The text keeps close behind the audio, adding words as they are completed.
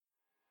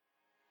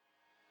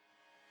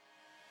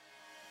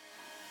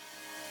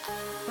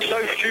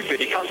so stupid.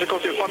 He comes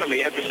across in front of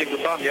me every single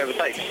time he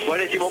overtakes. Where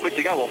does he want me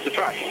to go off the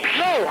track? No!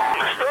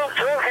 Stop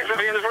talking to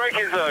me in the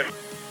braking zone.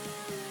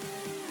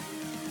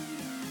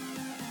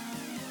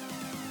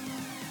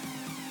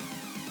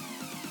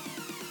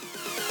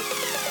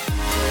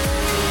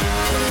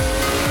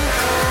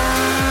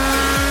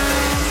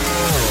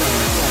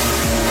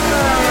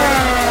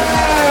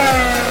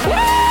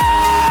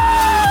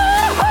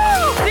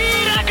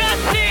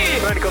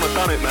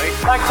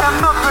 I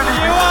cannot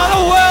believe you are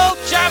the world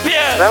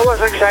champion! That was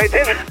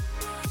exciting.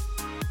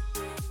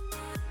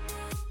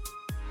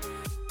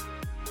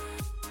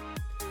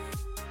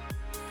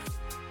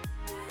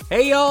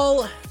 Hey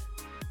y'all,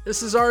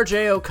 this is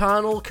RJ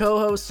O'Connell,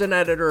 co-host and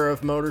editor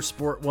of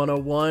Motorsport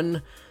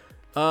 101.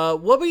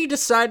 What we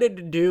decided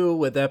to do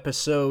with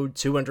episode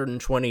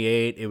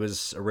 228, it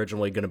was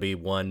originally going to be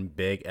one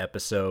big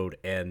episode,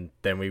 and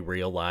then we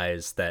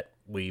realized that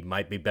we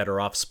might be better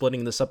off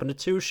splitting this up into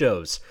two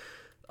shows.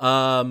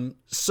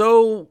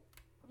 So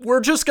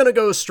we're just going to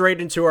go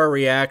straight into our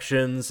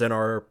reactions and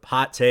our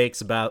hot takes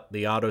about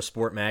the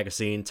Autosport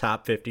magazine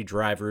top 50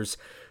 drivers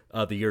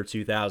of the year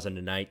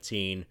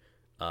 2019.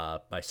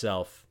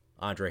 Myself,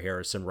 Andre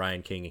Harrison,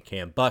 Ryan King, and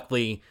Cam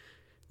Buckley.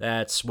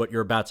 That's what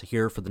you're about to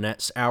hear for the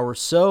next hour or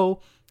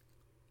so.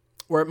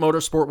 We're at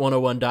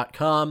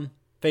motorsport101.com.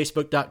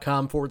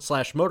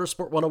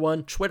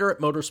 Facebook.com/motorsport101, Twitter at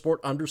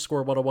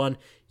motorsport_101,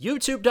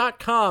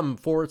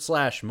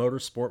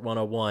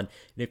 YouTube.com/motorsport101. And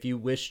if you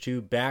wish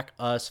to back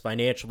us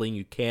financially,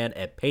 you can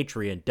at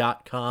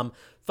patreon.com.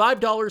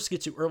 $5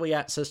 gets you early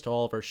access to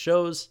all of our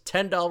shows.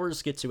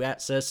 $10 gets you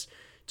access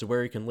to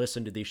where you can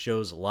listen to these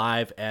shows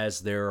live as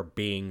they're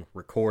being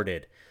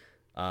recorded.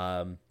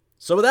 So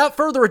without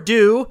further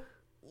ado,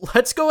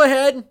 let's go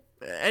ahead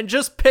and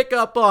just pick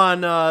up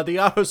on the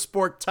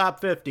Autosport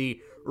Top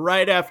 50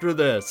 right after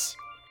this.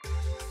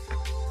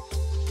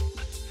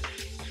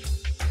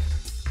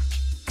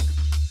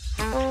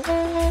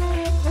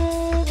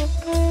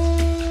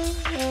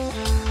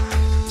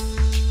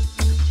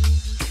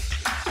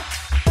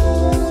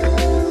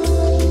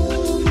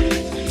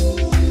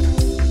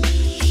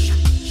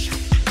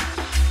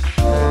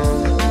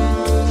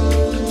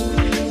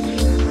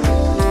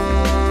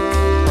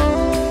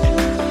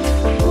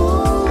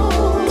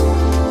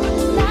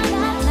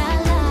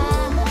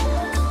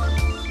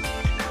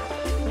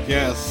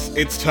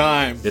 It's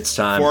time. It's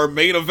time for our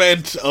main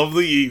event of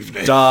the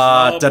evening.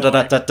 Da da da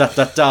da da da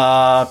da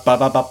da ba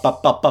ba ba ba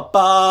ba ba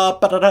ba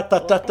da da da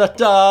da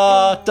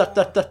da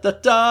da da da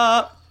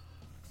da.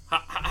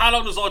 How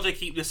long does RJ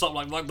keep this up?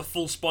 Like the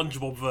full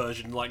SpongeBob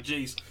version? Like,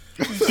 jeez.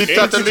 Preparing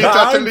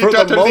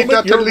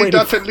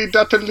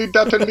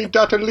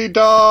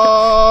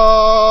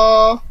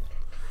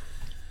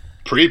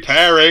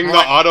the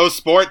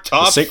Autosport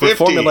Top 50. The secret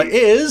formula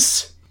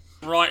is...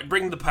 Right,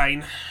 bring the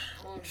pain.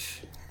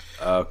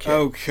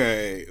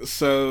 Okay,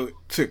 so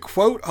to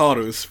quote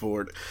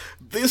Autosport,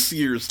 this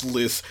year's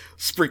list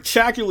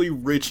spectacularly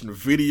rich in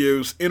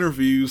videos,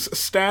 interviews,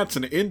 stats,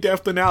 and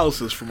in-depth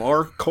analysis from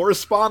our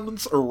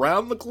correspondents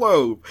around the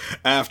globe.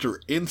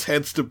 After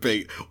intense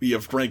debate, we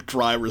have ranked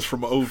drivers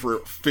from over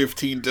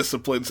 15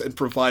 disciplines and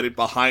provided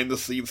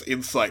behind-the-scenes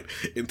insight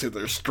into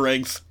their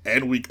strengths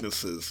and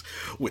weaknesses.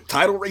 With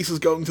title races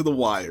going to the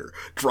wire,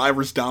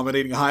 drivers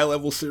dominating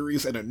high-level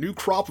series, and a new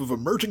crop of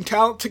emerging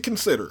talent to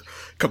consider,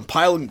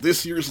 compiling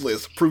this year's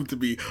list proved to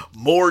be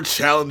more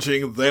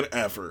challenging than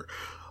ever.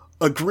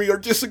 Agree or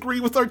disagree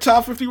with our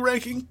top 50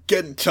 ranking?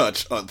 Get in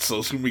touch on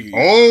social media.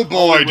 Oh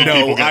boy, did no,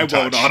 people get I in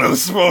touch. won't,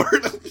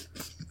 Autosport.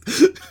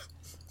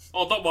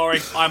 Oh, don't worry,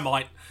 I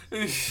might.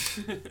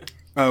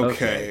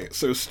 Okay,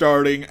 so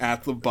starting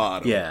at the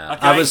bottom. Yeah,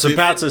 Okay. I was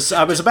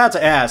about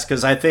to ask,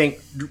 because I think,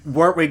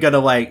 weren't we going to,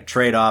 like,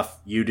 trade off,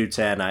 you do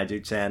 10, I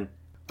do 10?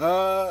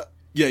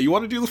 Yeah, you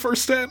want to do the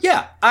first 10?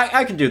 Yeah,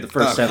 I can do the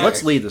first 10.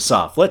 Let's lead this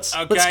off. Let's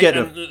get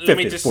a 50 let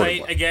me just to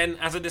say, 41. again,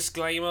 as a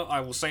disclaimer, I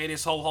will say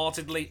this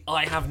wholeheartedly,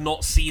 I have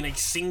not seen a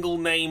single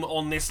name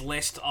on this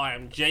list. I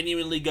am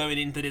genuinely going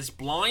into this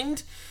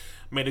blind.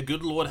 May the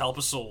good Lord help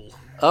us all.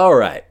 All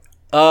right.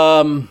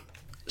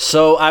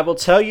 So I will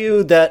tell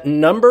you that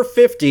number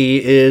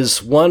 50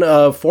 is one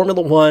of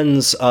Formula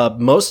One's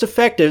most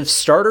effective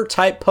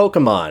starter-type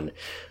Pokemon,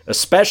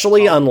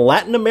 especially on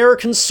Latin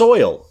American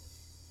soil.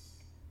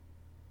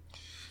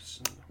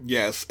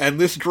 Yes, and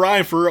this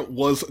driver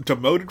was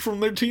demoted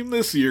from their team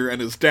this year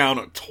and is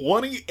down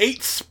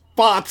 28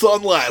 spots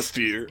on last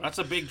year. That's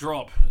a big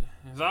drop.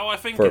 Is that what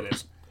I think it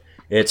is?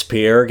 It's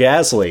Pierre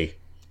Gasly.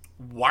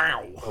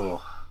 Wow.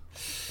 Oh.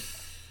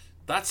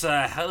 That's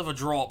a hell of a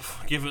drop,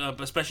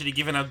 especially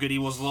given how good he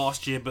was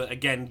last year, but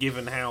again,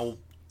 given how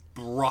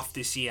rough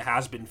this year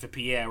has been for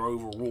Pierre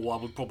overall, I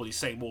would probably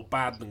say more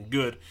bad than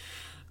good.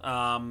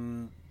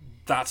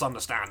 That's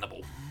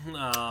understandable.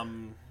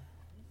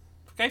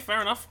 Okay,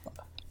 fair enough.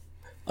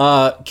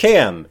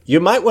 Cam, you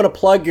might want to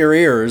plug your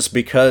ears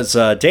because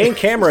Dane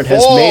Cameron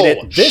has made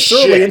it this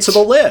early into the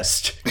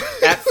list.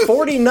 At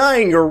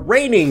 49, you're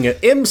reigning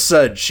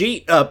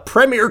IMSA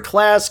Premier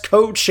Class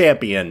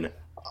Co-Champion.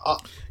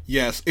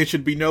 Yes, it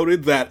should be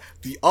noted that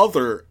the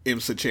other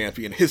IMSA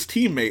champion, his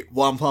teammate,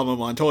 Juan Pablo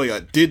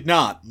Montoya, did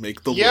not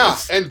make the list. Yeah,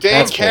 and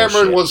Dan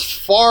Cameron was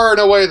far and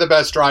away the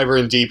best driver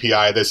in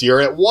DPI this year.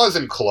 It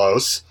wasn't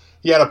close.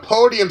 He had a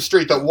podium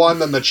streak that won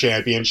them the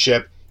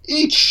championship.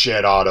 Eat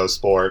shit,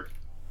 Autosport.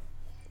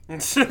 The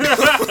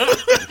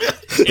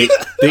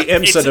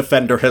IMSA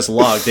defender has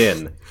logged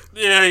in.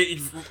 Yeah.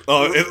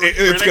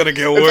 It's going to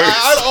get worse.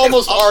 I'd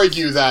almost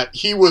argue that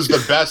he was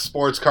the best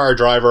sports car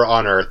driver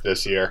on Earth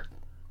this year.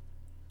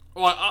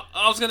 Well,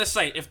 I was going to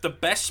say, if the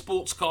best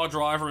sports car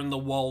driver in the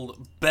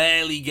world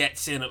barely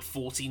gets in at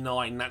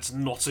 49, that's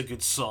not a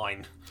good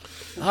sign.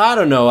 I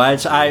don't know.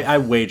 I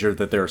wager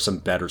that there are some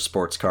better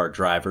sports car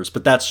drivers,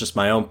 but that's just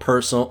my own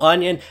personal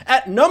onion.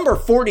 At number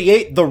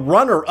 48, the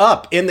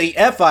runner-up in the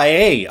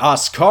FIA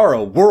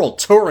Oscaro World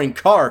Touring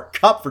Car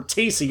Cup for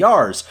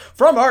TCRs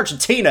from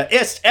Argentina,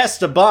 it's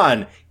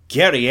Esteban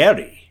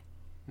Guerrieri.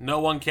 No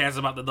one cares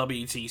about the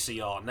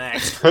WTCR.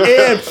 Next.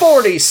 In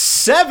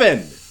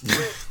 47,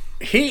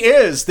 he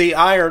is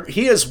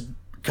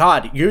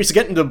God, he's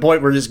getting to the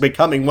point where he's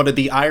becoming one of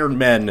the Iron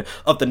Men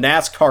of the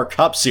NASCAR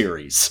Cup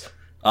Series.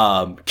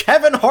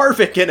 Kevin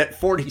Harvick in at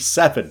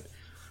 47.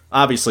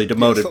 Obviously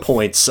demoted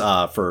points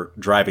for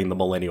driving the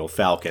Millennial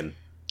Falcon.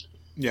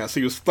 Yes,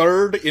 he was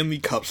third in the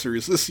Cup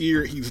Series. This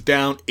year, he's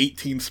down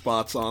 18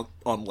 spots on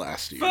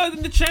last year. Third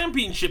in the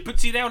championship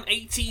puts you down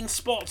 18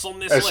 spots on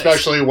this list.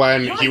 Especially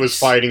when he was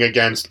fighting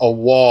against a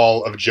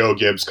wall of Joe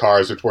Gibbs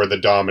cars, which were the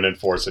dominant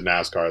force in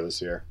NASCAR this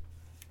year.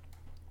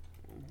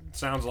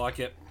 Sounds like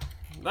it.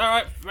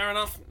 Alright, fair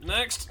enough.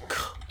 Next.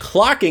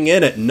 Clocking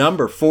in at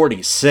number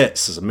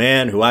 46 is a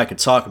man who I could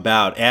talk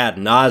about ad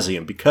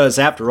nauseum because,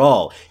 after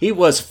all, he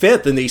was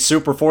fifth in the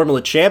Super Formula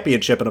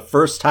Championship and a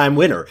first-time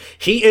winner.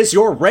 He is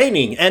your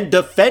reigning and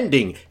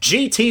defending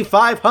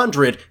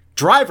GT500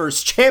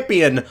 Drivers'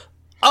 Champion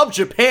of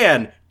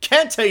Japan,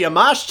 Kenta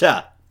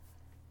Yamashita.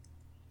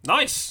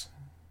 Nice,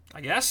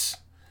 I guess.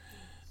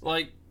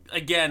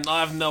 Again,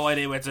 I have no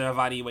idea where to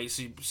evaluate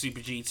Super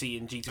GT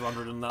and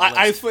GT100 on that list.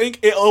 I think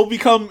it'll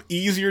become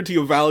easier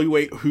to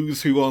evaluate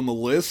who's who on the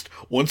list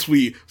once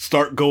we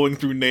start going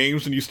through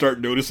names and you start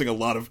noticing a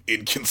lot of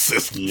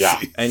inconsistency. Yeah.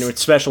 And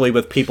especially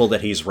with people that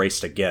he's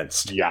raced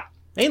against. Yeah.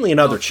 Mainly in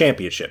other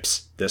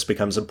championships. This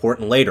becomes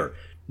important later.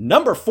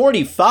 Number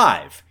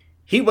 45.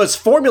 He was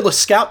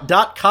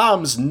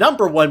FormulaScout.com's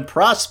number one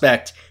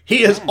prospect.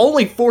 He is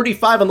only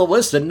 45 on the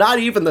list and not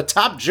even the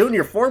top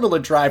junior Formula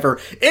driver.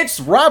 It's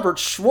Robert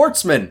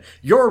Schwartzman,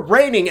 your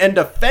reigning and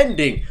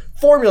defending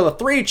Formula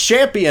 3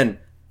 champion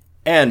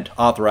and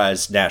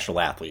authorized national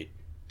athlete.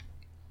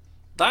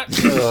 That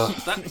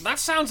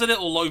sounds a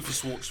little low for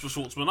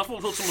Schwartzman. I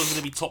thought Schwartzman was going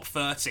to be top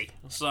 30.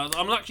 So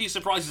I'm actually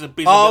surprised he's a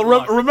bit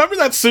low. Remember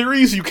that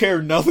series you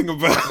care nothing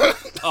about?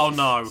 Oh,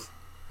 no.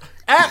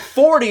 At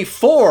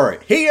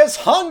 44, he is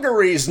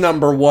Hungary's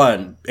number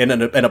one in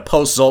a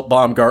post-Zolt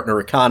Baumgartner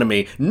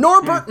economy,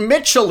 Norbert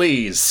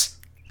Michelis.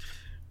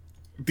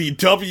 The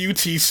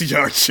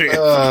WTCR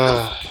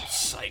champ.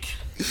 Sake.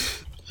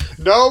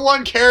 No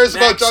one cares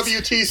Next. about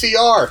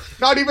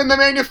WTCR. Not even the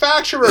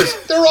manufacturers.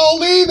 They're all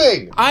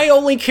leaving. I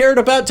only cared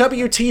about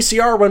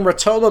WTCR when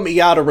Rotolo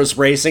Miata was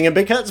racing, and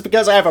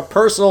because I have a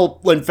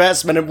personal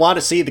investment and want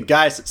to see the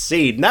guy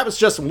succeed, and that was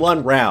just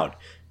one round.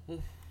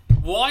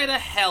 Why the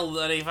hell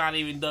are they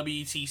valuing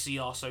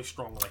WTCR so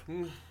strongly?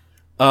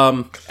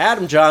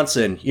 Adam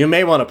Johnson, you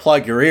may want to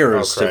plug your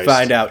ears to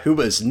find out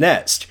who is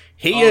next.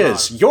 He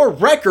is your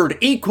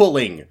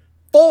record-equaling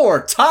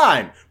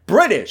 4-time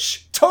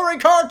British touring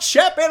car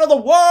champion of the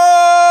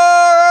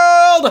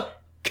world,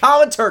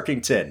 Colin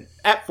Turkington,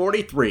 at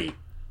 43.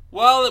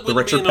 Well, it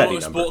would be an Petty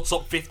Autosport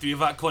top 50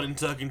 without Colin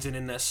Turkington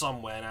in there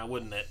somewhere now,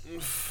 wouldn't it?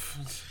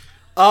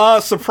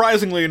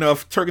 Surprisingly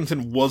enough,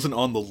 Turkington wasn't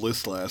on the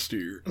list last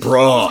year.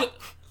 Bro.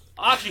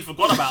 I actually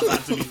forgot about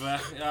that, to be fair.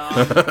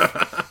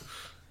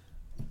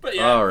 But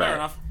yeah, All right. fair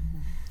enough.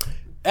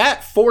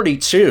 At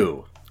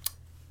 42,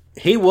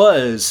 he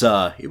was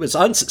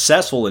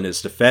unsuccessful in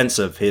his defense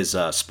of his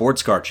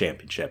sports car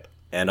championship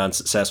and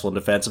unsuccessful in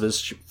defense of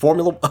his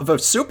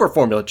Super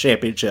Formula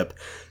championship.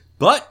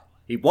 But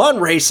he won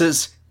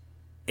races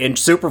in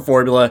Super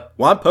Formula,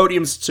 won podiums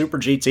in Super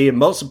GT, and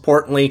most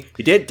importantly,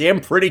 he did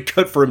damn pretty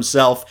good for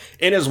himself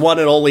in his one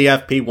and only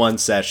FP1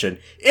 session.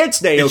 It's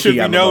Naoki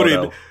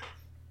Yamamoto.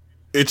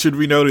 It should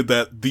be noted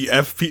that the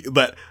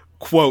that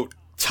quote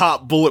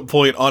top bullet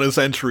point on his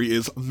entry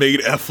is made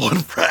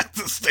F1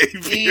 practice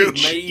debut.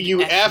 You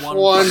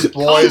F1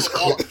 boys,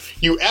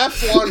 you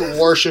F1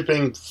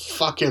 worshipping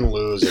fucking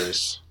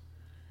losers.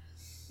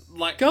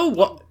 Like, Go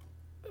what?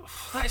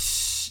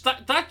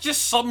 That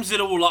just sums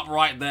it all up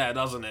right there,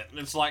 doesn't it?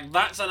 It's like,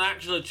 that's an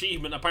actual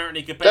achievement,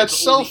 apparently, compared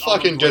That's to all so the other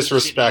fucking great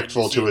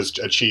disrespectful shit to his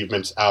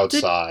achievements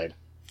outside.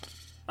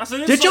 That's an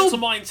Did insult you- to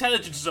my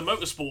intelligence as a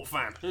motorsport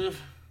fan.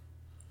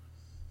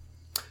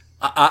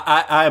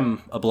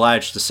 I'm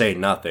obliged to say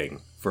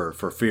nothing for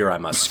fear I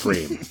must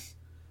scream.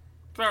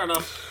 Fair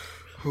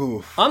enough.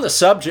 On the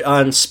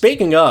subject,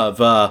 speaking of,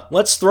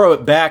 let's throw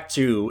it back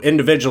to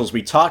individuals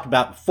we talked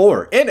about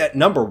before. In at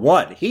number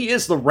 1, he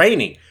is the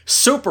reigning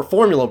Super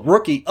Formula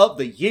Rookie of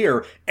the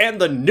Year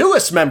and the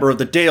newest member of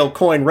the Dale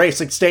Coyne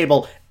Racing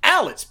stable,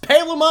 Alex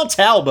Palou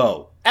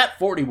Montalvo, at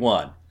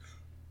 41.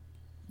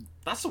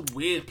 That's a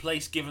weird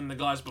place given the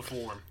guys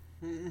before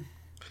him.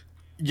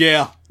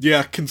 Yeah,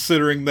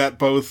 considering that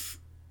both,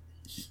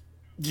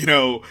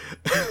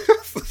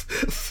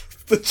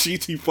 the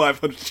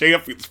GT500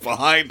 champions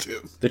behind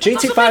him. The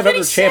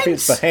GT500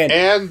 champions behind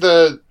him. And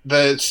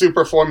the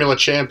Super Formula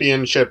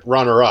Championship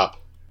runner-up.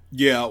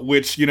 Yeah,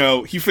 which,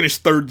 he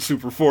finished third in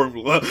Super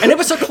Formula. And it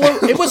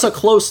was a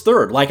close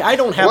third. Like, I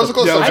don't have... It was a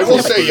close third. I will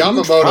say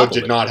Yamamoto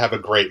did with not have a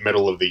great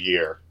middle of the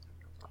year.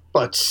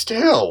 But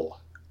still,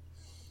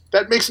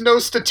 that makes no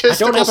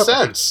statistical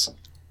sense.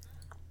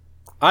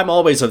 I'm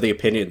always of the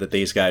opinion that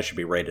these guys should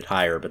be rated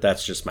higher, but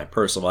that's just my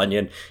personal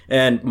opinion,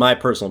 and my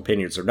personal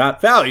opinions are not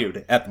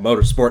valued at the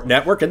Motorsport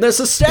Network and this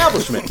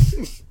establishment.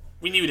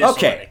 We knew this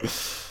already.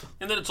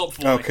 Into the top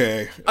 40.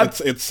 Okay,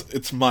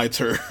 it's my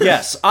turn.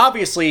 Yes,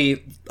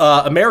 obviously,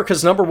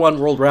 America's #1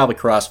 World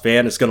Rallycross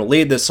fan is going to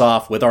lead this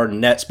off with our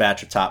next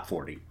batch of top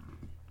 40.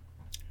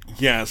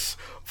 Yes,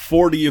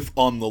 40th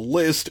on the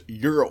list,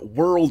 your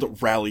World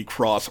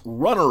Rallycross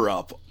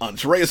runner-up,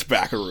 Andreas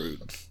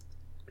Backerud.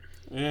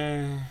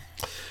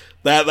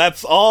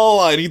 That's all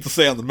I need to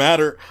say on the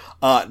matter.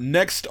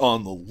 Next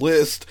on the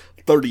list,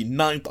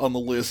 39th on the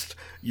list,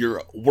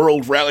 your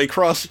World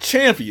Rallycross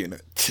champion,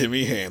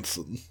 Timmy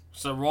Hansen.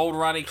 So World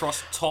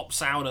Rallycross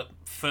tops out at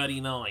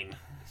 39.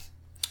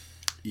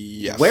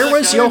 Yes. Where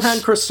was Johan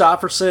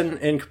Kristoffersson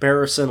in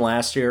comparison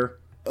last year?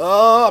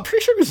 I'm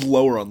pretty sure he was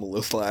lower on the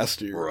list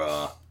last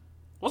year.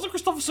 Wasn't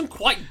Kristoffersson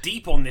quite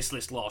deep on this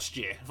list last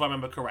year, if I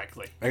remember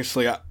correctly?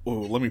 Actually,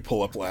 let me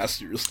pull up last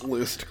year's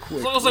list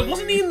quickly. So I was like,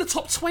 wasn't he in the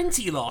top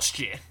 20 last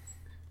year?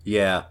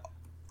 Yeah.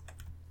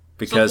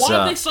 Because, so why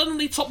have they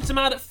suddenly topped him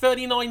out at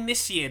 39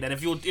 this year, then,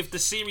 if the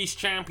series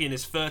champion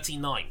is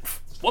 39th?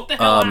 What the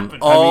hell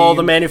happened?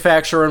 The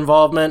manufacturer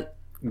involvement,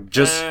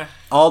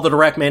 all the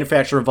direct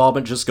manufacturer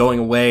involvement just going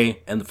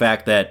away, and the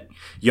fact that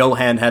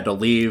Johan had to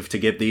leave to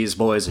give these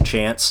boys a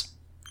chance.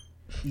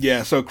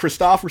 Yeah, so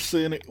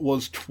Kristoffersson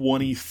was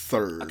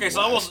 23rd. Okay, so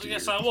I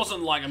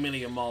wasn't like a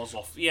million miles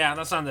off. Yeah,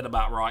 that sounded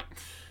about right.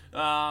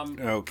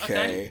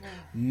 Okay.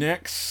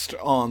 Next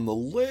on the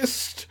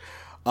list,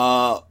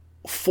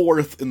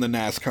 4th in the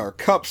NASCAR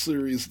Cup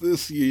Series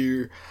this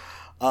year,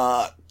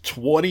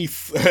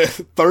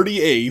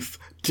 38th,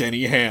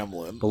 Denny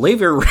Hamlin.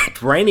 Believe your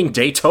reigning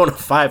Daytona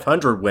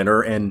 500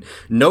 winner and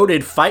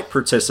noted fight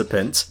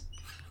participant.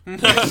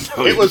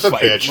 It was a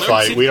bitch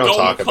fight. We don't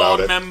talk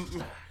about it.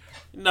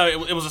 No,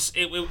 it was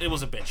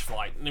a bitch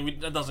fight.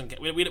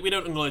 We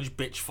don't acknowledge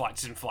bitch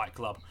fights in Fight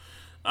Club.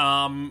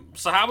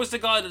 So how is the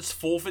guy that's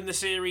 4th in the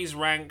series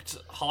ranked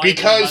higher?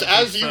 Because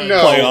as you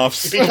know,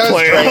 playoffs.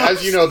 Trey,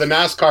 as you know, the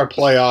NASCAR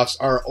playoffs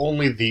are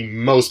only the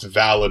most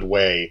valid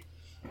way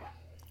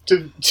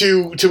to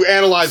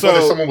analyze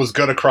whether someone was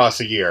good across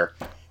a year.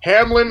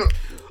 Hamlin.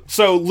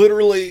 So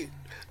literally,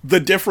 the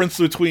difference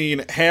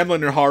between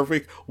Hamlin and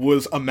Harvick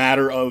was a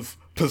matter of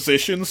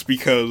positions,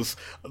 because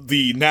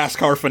the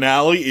NASCAR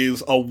finale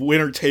is a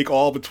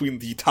winner-take-all between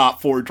the top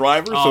 4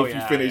 drivers. So if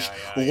you finish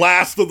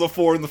last of the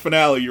 4 in the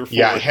finale, you're 4th.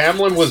 Yeah,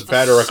 Hamlin was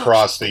better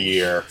across the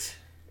year.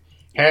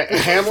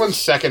 Hamlin's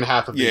second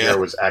half of the year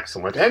was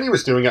excellent, and he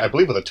was doing it, I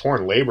believe, with a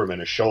torn labrum in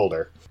his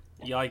shoulder.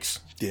 Yikes.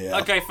 Yeah.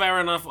 Okay, fair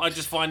enough.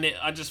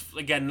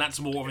 Again,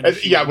 that's more of an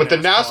issue. Yeah, with the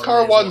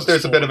NASCAR ones,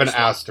 there's a bit of an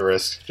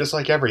asterisk, just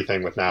like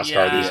everything with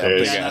NASCAR these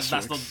days.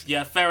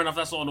 Yeah, fair enough.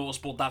 That's not an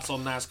autosport. That's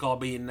on NASCAR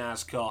being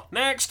NASCAR.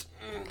 Next.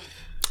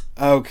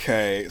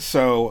 Okay,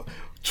 so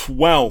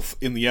 12th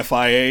in the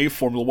FIA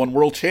Formula One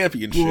World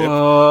Championship.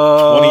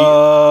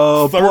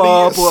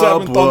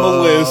 37th on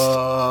the list,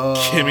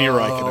 Kimi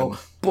Räikkönen.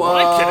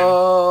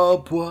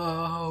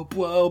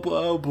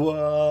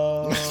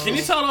 Can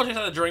you tell I just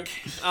had a drink?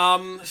 I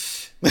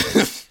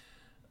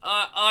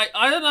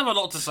don't have a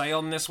lot to say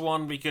on this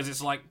one, because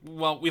it's like,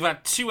 well, we've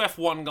had 2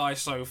 F1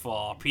 guys so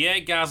far. Pierre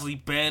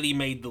Gasly barely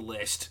made the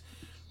list.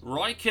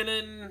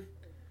 Raikkonen,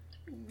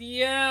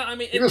 yeah, I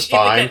mean, he was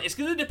fine. Again, it's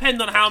going to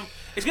depend on how.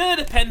 It's going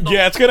to depend on.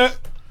 Yeah,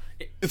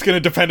 it's gonna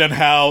depend on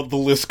how the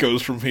list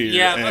goes from here.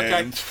 Yeah.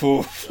 Okay.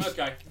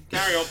 Okay.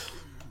 Carry on.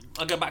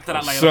 I'll go back to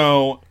that later.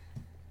 So,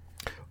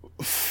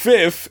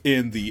 5th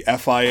in the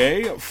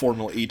FIA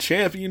Formula E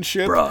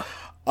Championship.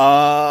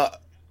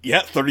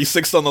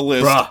 36th on the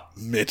list.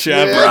 Mitch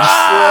Evans.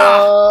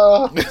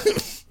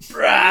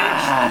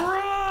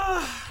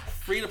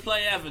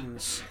 Free-to-play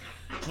Evans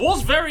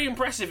was very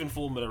impressive in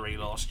Formula E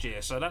last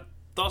year, so that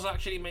does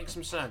actually make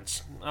some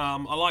sense.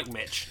 I like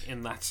Mitch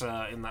in that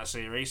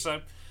series,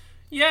 so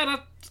yeah,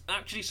 that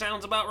actually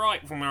sounds about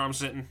right from where I'm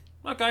sitting.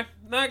 Okay,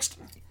 next.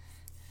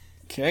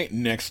 Okay,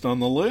 next on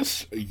the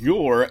list,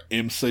 your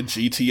IMSA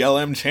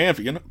GTLM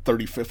champion,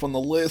 35th on the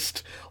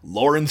list,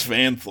 Lawrence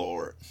Van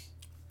Thor.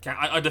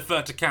 I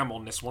defer to Cam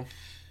on this one.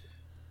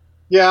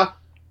 Yeah.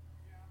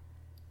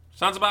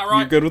 Sounds about You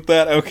right. good with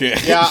that? Okay.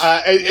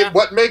 Yeah,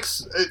 what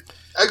makes...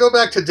 I go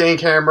back to Dane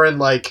Cameron,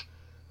 like,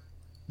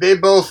 they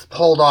both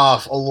pulled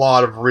off a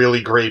lot of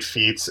really great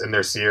feats in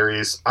their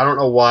series. I don't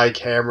know why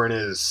Cameron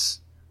is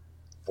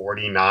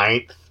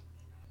 49th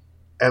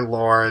and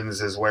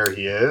Lawrence is where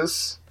he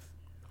is.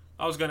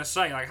 I was going to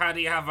say, like, how do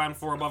you have Van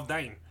 4 above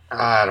Dane?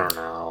 I don't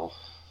know.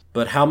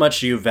 But how much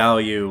do you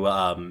value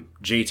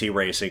GT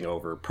racing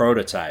over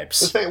prototypes?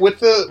 The thing, with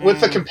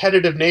the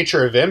competitive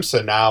nature of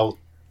IMSA now,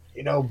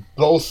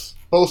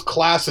 both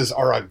classes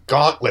are a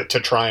gauntlet to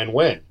try and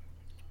win.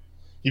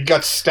 You've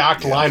got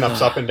stacked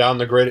lineups up and down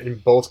the grid in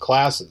both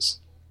classes.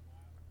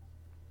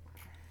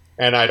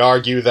 And I'd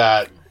argue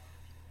that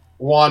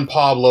Juan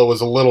Pablo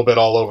was a little bit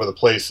all over the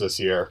place this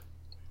year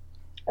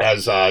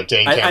as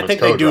Dane Cameron's I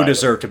think they do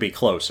deserve to be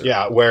closer.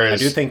 Yeah,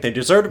 whereas I do think they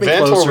deserve to be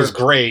Vantor closer. was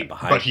great,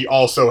 but he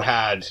also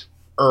had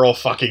Earl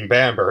fucking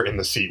Bamber in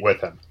the seat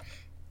with him.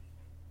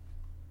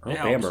 Earl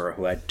Bamber,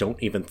 who I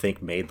don't even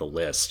think made the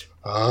list.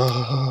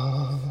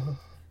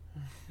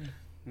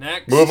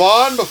 Next. Move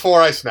on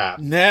before I snap.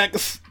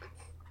 Next,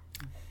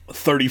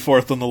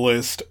 34th on the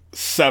list,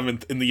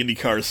 7th in the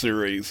IndyCar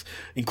series,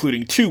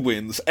 including 2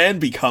 wins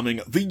and becoming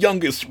the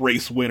youngest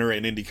race winner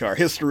in IndyCar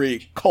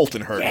history,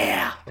 Colton Herta.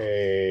 Yeah.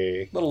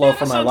 Hey. A little low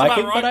for my sounds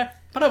liking, about right.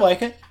 but I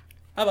like it.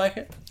 I like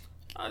it.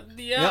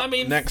 I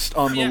mean, next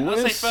on the I'd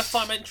say list. first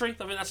time entry. I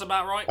think that's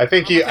about right. I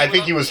think I'm okay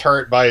with he that. was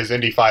hurt by his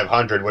Indy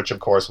 500, which of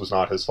course was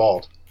not his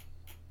fault.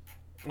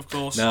 Of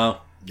course. No.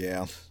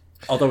 Yeah.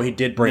 Although he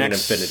did bring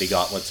Next. an Infinity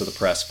Gauntlet to the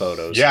press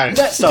photos. Yeah, and,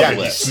 That's on the he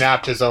list.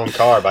 snapped his own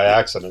car by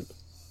accident.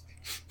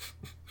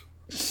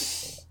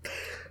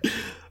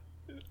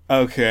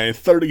 Okay,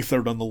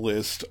 33rd on the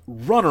list,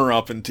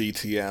 runner-up in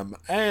DTM,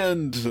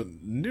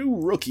 and new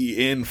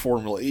rookie in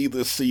Formula E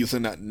this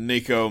season,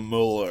 Nico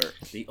Muller.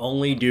 The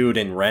only dude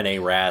in Rene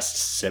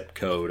Rast's zip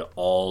code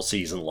all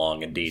season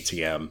long in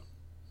DTM.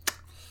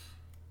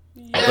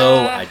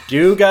 Although, I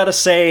do gotta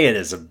say, it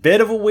is a bit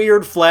of a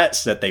weird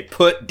flex that they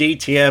put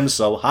DTM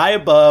so high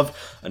above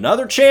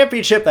another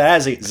championship that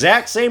has the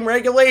exact same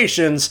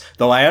regulations,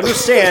 though I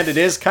understand it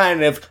is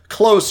kind of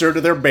closer to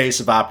their base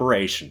of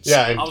operations.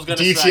 Yeah, and I was going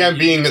to DTM say,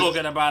 being you're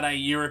talking about a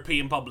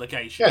European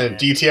publication. and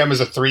DTM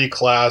is a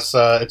 3-class.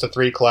 It's a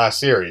 3-class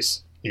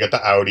series. You got the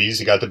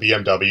Audis, you got the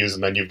BMWs,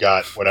 and then you've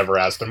got whatever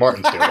Aston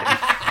Martin's doing.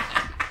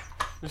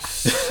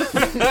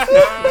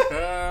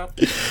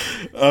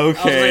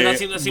 Okay, that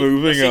seems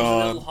moving a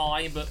on. little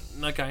high, but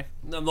okay.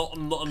 I'm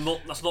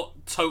not, that's not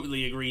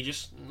totally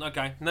egregious.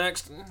 Okay,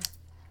 next.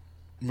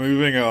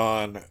 Moving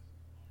on.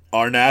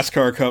 Our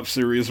NASCAR Cup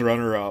Series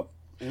runner-up,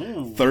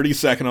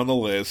 32nd on the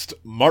list,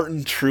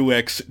 Martin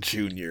Truex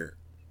Jr.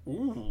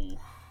 Ooh.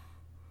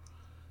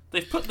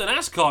 They've put the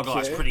NASCAR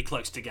guys pretty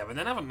close together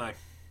then, haven't they?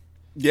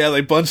 Yeah,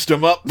 they bunched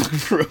him up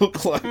real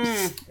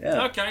close.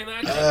 Yeah. Okay,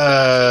 that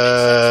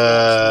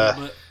Uh, I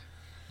think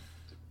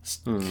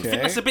Okay.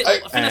 that's a bit. I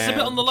think that's a bit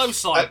on the low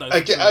side, though. for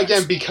Truex.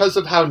 again, because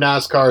of how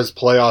NASCAR's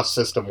playoff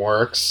system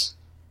works,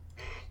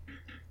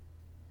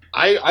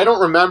 I don't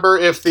remember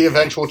if the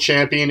eventual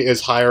champion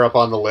is higher up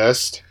on the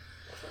list,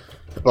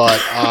 but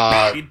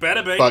He'd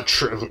better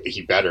be.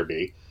 he better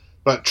be.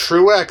 But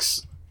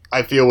Truex,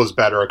 I feel, was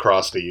better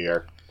across the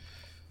year.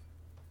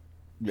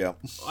 Yeah.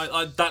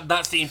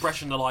 That's the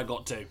impression that I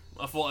got too.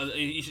 I thought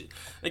you should,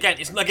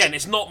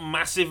 it's not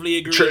massively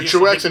egregious.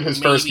 Truex in his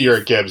first year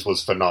at Gibbs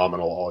was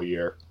phenomenal all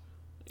year.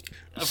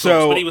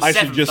 So, but he was I should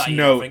seventh just that year,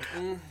 note- I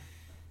think.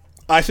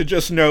 I should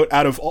just note,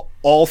 out of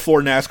all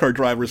 4 NASCAR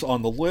drivers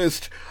on the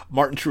list,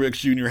 Martin Truex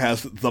Jr.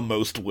 has the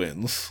most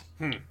wins.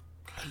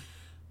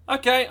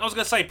 Okay, I was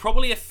going to say,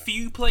 probably a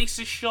few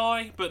places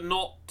shy, but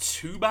not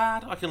too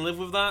bad. I can live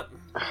with that.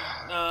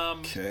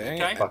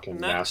 Okay. Fucking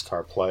next.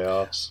 NASCAR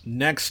playoffs.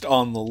 Next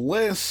on the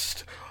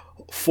list,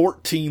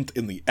 14th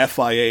in the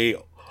FIA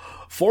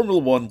Formula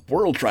One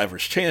World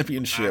Drivers'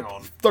 Championship, Hang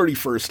on.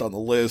 31st on the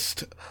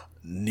list,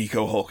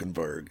 Nico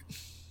Hulkenberg.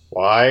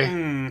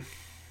 Why?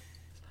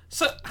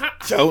 So,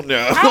 Don't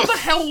know. how the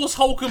hell was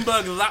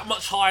Hulkenberg that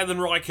much higher than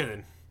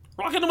Raikkonen?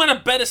 Raikkonen had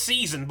a better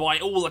season by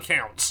all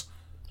accounts.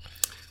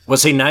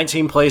 Was he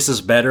 19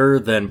 places better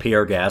than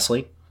Pierre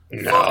Gasly?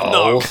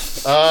 No.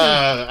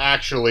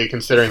 Actually,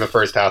 considering the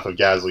first half of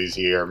Gasly's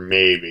year,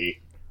 maybe.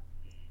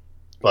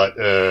 But,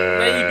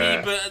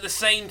 Maybe, but at the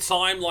same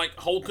time, like,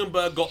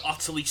 Hulkenberg got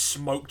utterly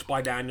smoked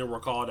by Daniel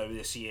Ricciardo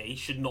this year. He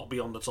should not be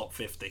on the top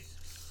 50.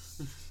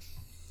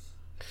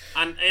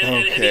 And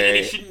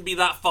he shouldn't be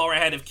that far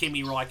ahead of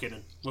Kimi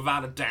Raikkonen,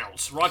 without a doubt.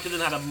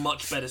 Raikkonen had a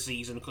much better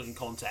season in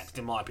context,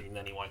 in my opinion,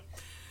 anyway.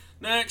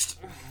 Next.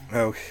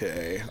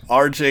 Okay.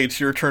 RJ, it's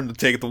your turn to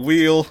take the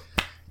wheel.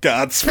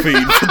 Godspeed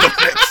for the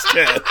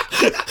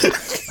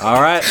next 10.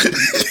 All right.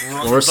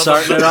 We're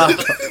starting it off.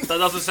 That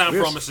doesn't sound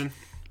promising.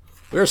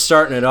 We're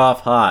starting it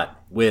off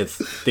hot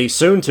with the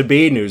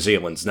soon-to-be New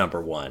Zealand's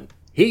number 1.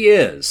 He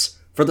is,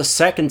 for the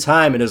second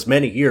time in as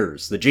many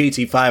years, the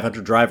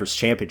GT500 Drivers'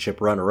 Championship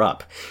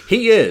runner-up.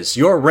 He is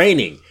your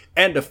reigning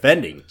and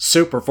defending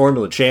Super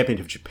Formula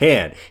Champion of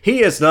Japan.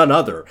 He is none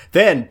other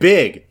than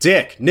Big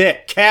Dick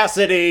Nick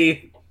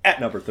Cassidy at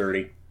number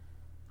 30.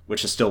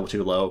 which is still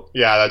too low.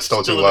 Yeah, that's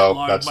still too a bit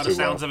low. That's by too the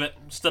sounds low. of it.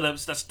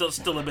 That's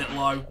still a bit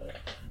low.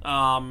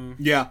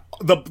 Yeah,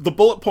 the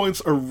bullet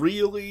points are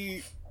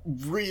really,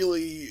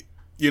 really,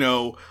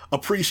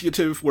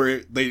 appreciative. Where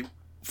they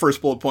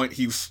first bullet point,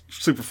 he's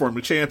super former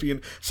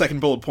champion.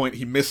 Second bullet point,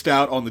 he missed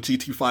out on the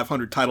GT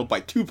 500 title by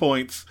 2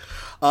 points.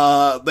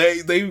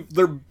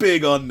 They're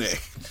big on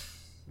Nick.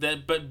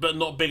 But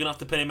not big enough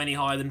to put him any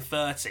higher than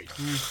 30.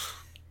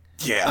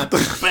 Yeah,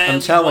 Barely I'm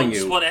telling one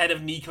you. spot ahead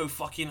of Nico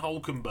fucking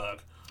Hulkenberg.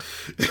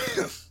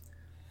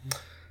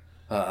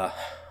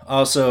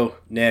 Also,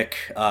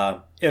 Nick,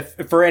 if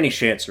for any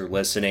chance you're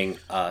listening,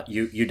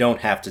 you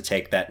don't have to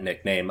take that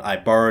nickname. I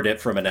borrowed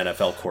it from an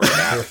NFL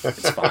quarterback.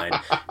 It's fine.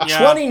 Yeah.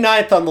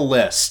 29th on the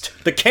list,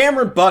 the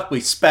Cameron Buckley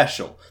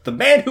special. The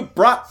man who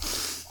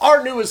brought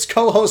our newest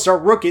co-host, our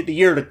Rookie of the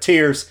Year, to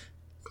tears.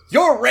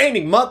 Your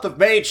reigning month of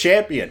May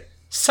champion,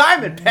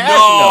 Simon Pagano.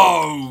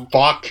 No!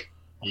 Fuck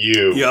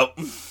you. yep.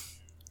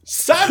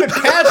 Simon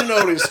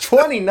Pagano is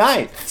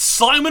 29th.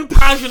 Simon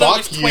Pagano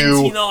is Fuck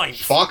you.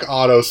 29th. Fuck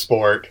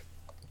Autosport.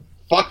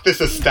 Fuck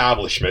this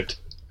establishment.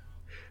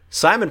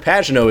 Simon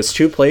Pagano is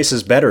 2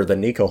 places better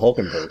than Nico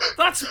Hulkenberg.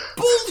 That's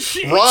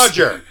bullshit!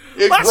 Roger.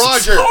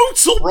 That's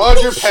total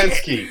Roger bullshit.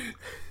 Penske.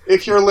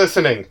 If you're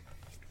listening,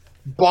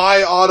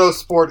 buy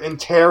Autosport and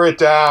tear it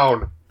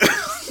down.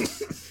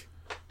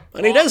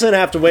 And he doesn't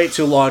have to wait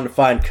too long to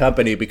find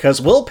company because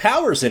Will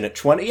Power's in at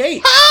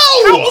 28.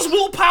 How was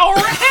willpower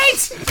ahead?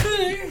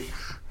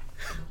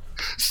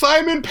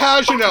 Simon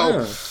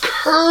Pagano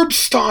curb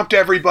stomped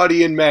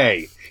everybody in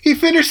May. He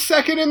finished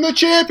second in the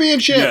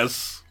championship.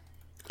 Yes.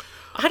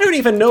 I don't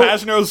even know.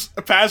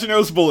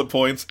 Pagano's bullet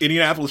points,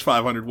 Indianapolis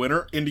 500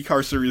 winner,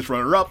 IndyCar Series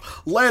runner-up,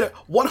 led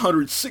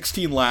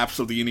 116 laps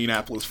of the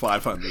Indianapolis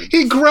 500.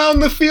 He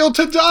ground the field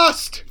to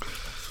dust.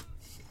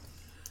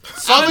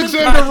 Simon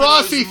Alexander Pagano's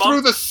Rossi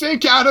threw the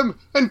sink at him,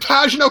 and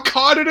Pagano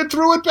caught it and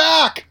threw it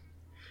back.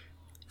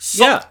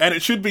 Yeah. And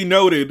it should be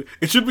noted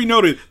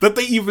that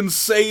they even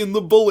say in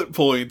the bullet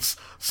points,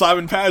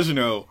 Simon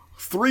Pagano,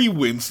 3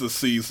 wins this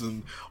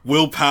season,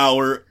 Will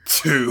Power,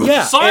 2.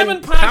 Yeah. Simon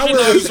and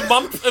Pagano's Power-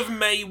 month of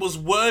May was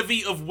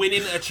worthy of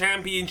winning a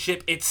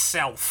championship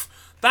itself.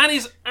 That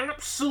is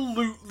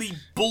absolutely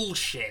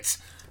bullshit.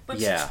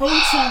 That's Yeah. total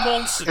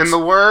nonsense. In the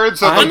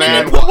words of a and then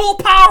man, they put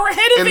willpower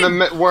ahead of in him.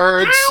 the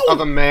words Ow! of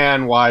a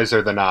man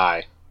wiser than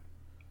I,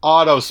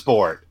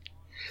 Autosport,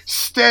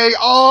 stay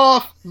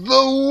off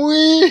the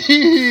weed.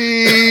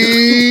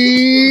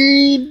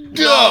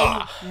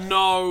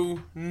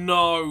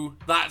 No.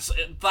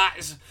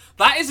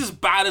 That is as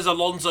bad as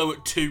Alonso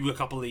at 2 a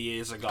couple of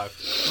years ago.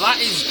 That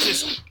is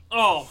just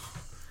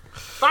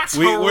that's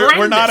horrendous.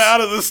 We're not out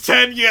of this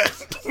 10 yet.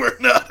 We're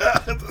not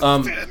out of this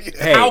 10 yet.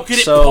 Hey, How could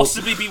it so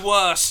possibly be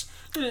worse?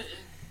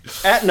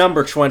 at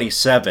number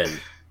 27,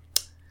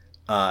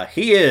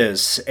 he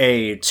is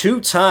a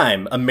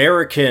 2-time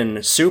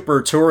American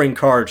Super Touring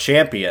Car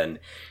champion.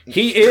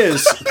 He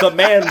is the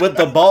man with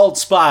the bald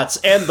spots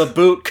and the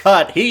boot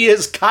cut. He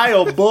is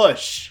Kyle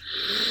Busch.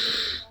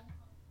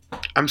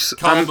 I'm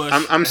Kyle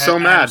Busch I'm so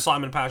and mad.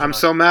 Simon Pagano. I'm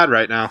so mad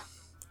right now.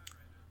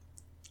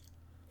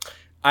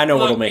 I know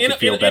Look, what'll make you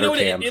feel better,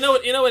 Cam. You know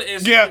what it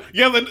is? Yeah,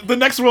 the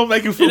next one will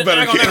make you feel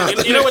better. Hang on.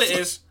 Cam. You know what it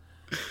is?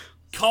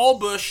 Kyle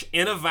Busch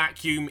in a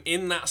vacuum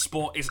in that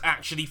spot is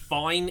actually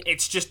fine.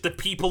 It's just the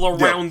people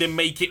around him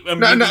make it a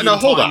million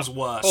Hold times up.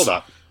 worse. Hold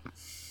up.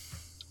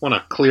 Want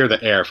to clear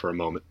the air for a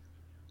moment.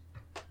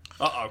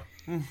 Uh-oh.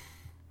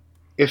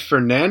 If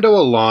Fernando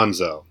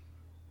Alonso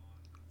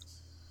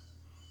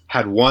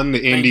had won the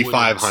Indy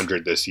Williams.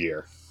 500 this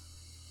year,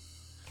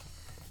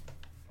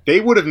 they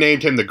would have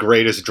named him the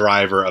greatest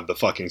driver of the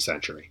fucking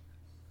century.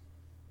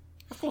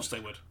 Of course they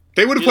would.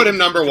 They would have put him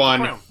number Get the 1.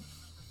 crown.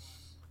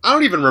 I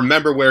don't even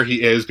remember where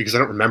he is because I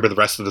don't remember the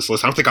rest of this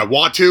list. I don't think I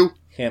want to.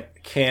 Cam,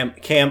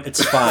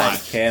 it's fine.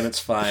 Cam, it's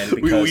fine.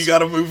 Because, We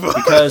gotta move on.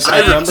 because I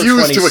at number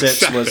refuse to 26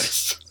 accept was...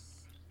 this.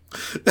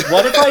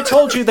 What if I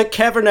told you that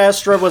Kevin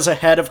Estra was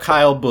ahead of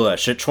Kyle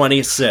Busch at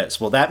 26?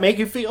 Will that make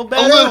you feel A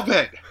better? little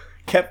bit.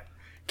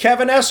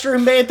 Kevin Estra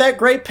who made that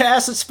great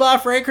pass at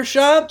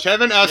Spa-Francorchamps?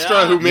 Kevin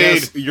Estra, Yeah. who made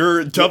Yes,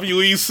 your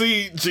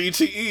WEC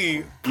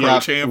GTE pro yeah,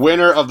 champ.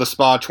 winner of the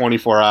Spa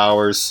 24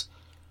 Hours.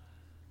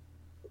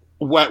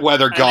 Wet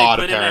weather And god,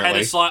 they put him ahead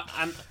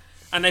apparently. of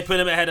and they put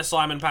him ahead of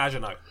Simon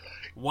Pagano.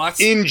 What?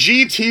 In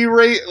GT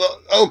rate,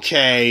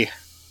 okay.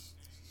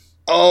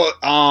 Oh,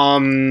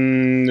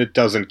 it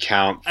doesn't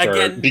count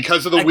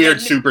because of the weird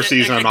super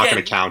season. I'm not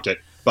going to count it.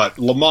 But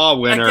Le Mans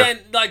winner, Again,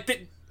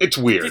 like it's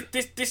weird.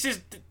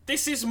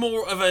 This is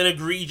more of an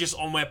egregious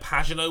on where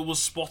Pagano was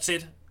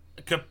spotted.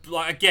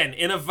 Like again,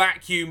 in a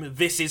vacuum,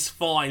 this is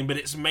fine, but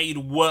it's made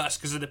worse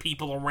because of the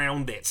people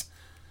around it.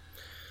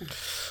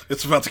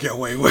 It's about to get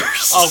way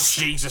worse. Oh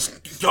Jesus!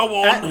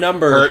 Go At on.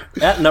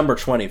 number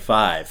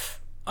 25,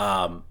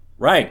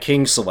 Ryan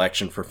King's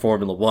selection for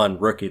Formula One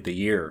Rookie of the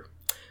Year.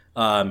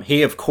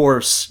 He, of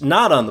course,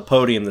 not on the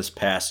podium this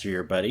past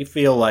year, but he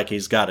feel like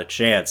he's got a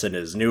chance in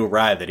his new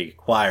ride that he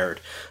acquired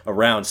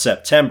around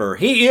September.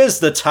 He is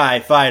the TIE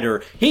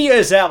fighter. He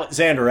is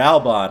Alexander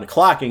Albon,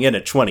 clocking in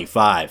at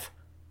 25.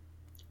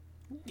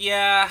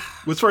 Yeah,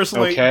 was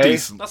personally Okay.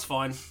 decent. that's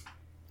fine.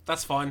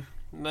 That's fine.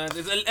 No,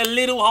 it's a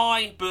little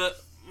high,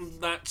 but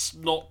that's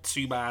not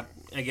too bad.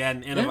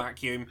 Again, in a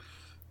vacuum,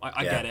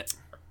 I get it.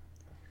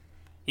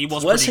 He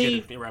was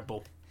pretty good in Red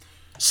Bull.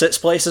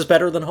 6th place is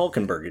better than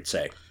Hulkenberg, you'd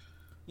say.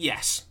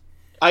 Yes.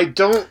 I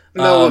don't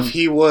know if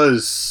he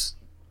was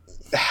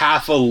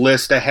half a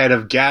list ahead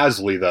of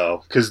Gasly,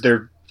 though, because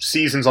their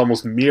seasons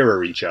almost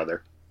mirror each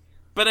other.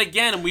 But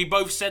again, we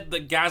both said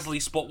that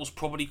Gasly's spot was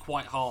probably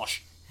quite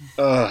harsh.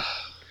 Ugh.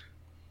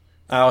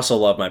 I also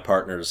love my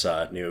partner's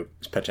new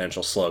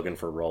potential slogan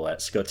for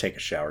Rolettes. Go take a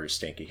shower, you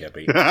stinky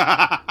hippie.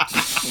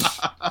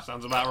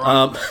 Sounds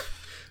about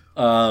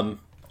right.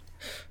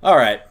 All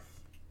right.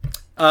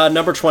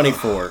 Number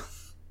 24.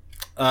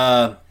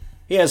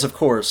 He is, of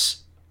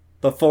course,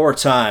 the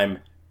 4-time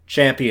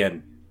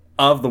champion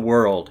of the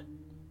world.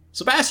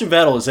 Sebastian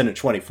Vettel is in at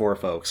 24,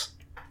 folks.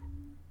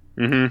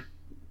 Mm-hmm.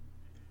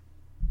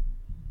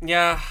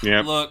 Yeah,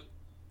 Yep. look,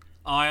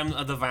 I am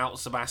a devout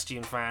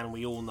Sebastian fan.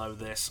 We all know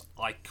this.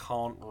 I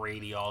can't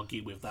really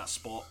argue with that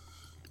spot.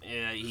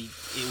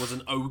 It was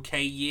an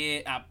okay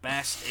year at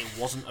best. It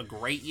wasn't a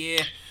great year.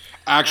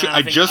 Actually, I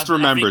I think- just I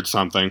remembered think-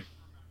 something.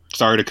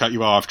 Sorry to cut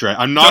you off, Dre.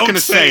 I'm not going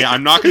to say it.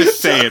 I'm not going to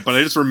say it, but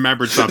I just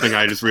remembered something.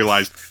 I just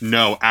realized,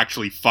 no,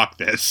 actually, fuck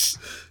this.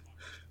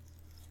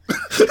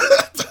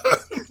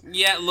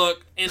 Yeah,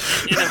 look, in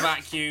a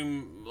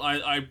vacuum,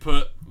 I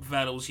put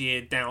Vettel's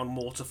year down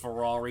more to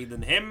Ferrari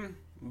than him,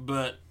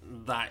 but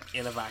that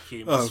in a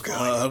vacuum is Oh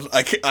fine.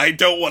 god, I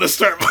don't want to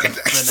start my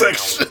next For now.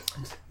 section.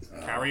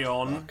 Carry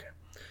on.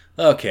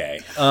 Okay.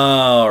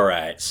 All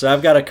right. So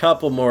I've got a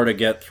couple more to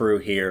get through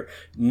here.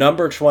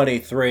 Number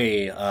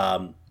 23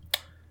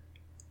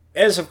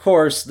 is, of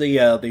course,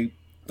 the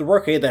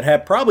rookie that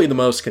had probably the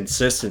most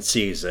consistent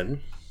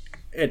season.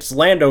 It's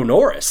Lando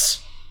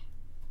Norris.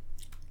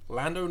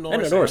 Lando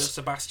Norris and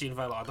Sebastian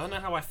Vettel. I don't know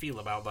how I feel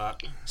about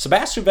that.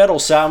 Sebastian Vettel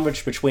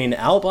sandwiched between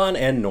Albon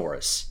and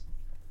Norris.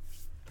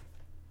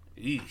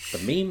 Eesh. The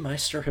meme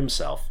meister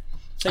himself.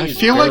 I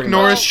feel like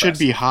Norris should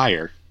be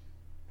higher.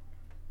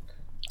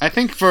 I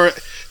think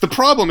the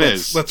problem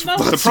is Let's No,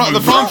 the let's problem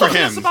move for on.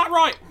 That's him. about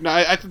right. No,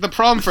 I think the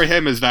problem for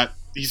him is that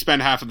he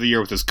spent half of the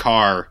year with his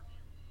car.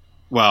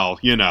 Well,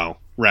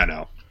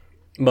 Renault.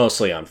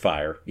 Mostly on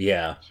fire.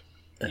 Yeah.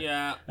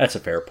 Yeah. That's a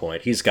fair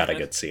point. He's got a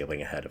good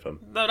ceiling ahead of him.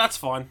 No, that's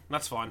fine.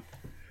 That's fine.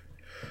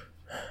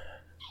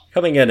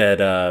 Coming in at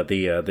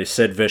the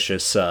Sid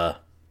Vicious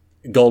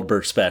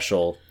Goldberg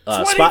special,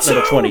 spot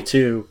number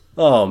 22.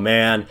 Oh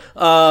man,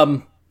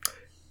 the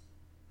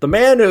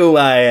man who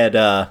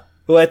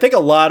who I think a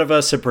lot of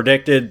us had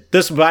predicted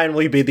this would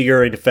finally be the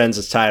year he defends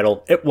his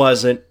title. It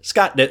wasn't.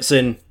 Scott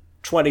Dixon,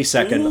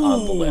 22nd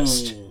on the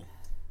list.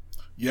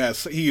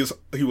 Yes, he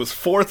was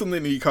fourth in the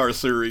IndyCar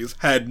series,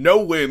 had no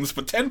wins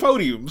but 10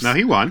 podiums. No,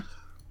 he won.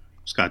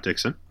 Scott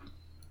Dixon.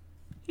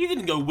 He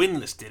didn't go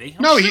winless, did he?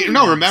 No, I'm sure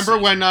no. won Remember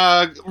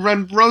this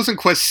when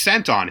Rosenquist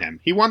sent on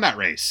him? He won that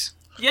race.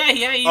 season.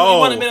 Yeah, he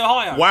won a bit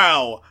Ohio.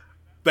 Wow.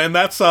 Then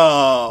that's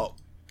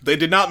they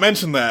did not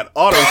mention that.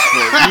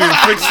 Autosport.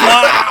 You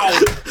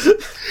fixed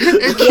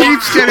It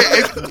keeps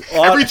getting.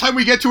 Every time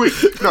we get to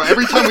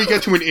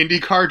an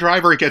IndyCar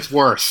driver, it gets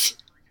worse.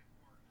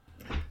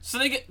 So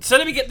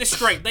let me get this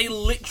straight. They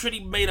literally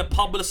made a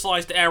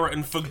publicized error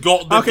and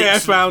forgot the Okay, I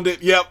Dixon. found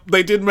it. Yep,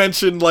 they did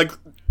mention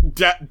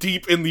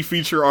deep in the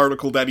feature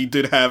article that he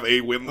did have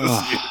a win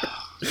this year.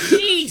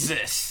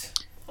 Jesus.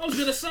 I was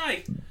gonna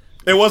say.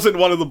 It wasn't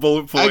one of the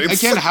bullet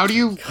points. Again, how do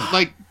you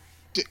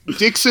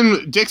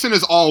Dixon? Dixon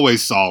is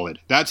always solid.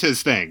 That's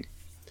his thing.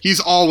 He's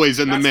always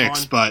in the That's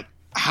mix. fine. But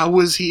how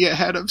was he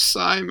ahead of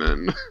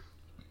Simon?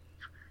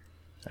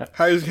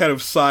 How is he ahead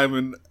of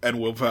Simon and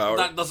Will Power?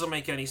 That doesn't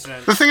make any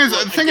sense. The thing is,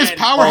 Look,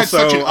 Power had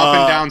such an also, up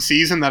and down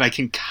season that I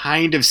can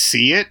kind of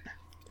see it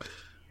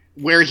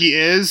where he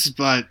is,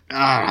 but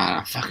I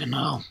don't fucking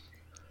know.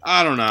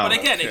 I don't know. But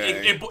again,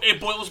 Okay. it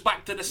boils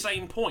back to the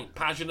same point.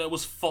 Pagano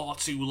was far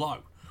too low.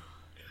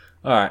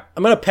 All right,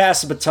 I'm going to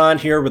pass the baton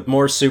here with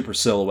more super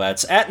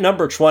silhouettes. At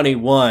number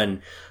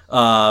 21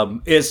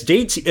 is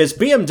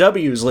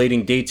BMW's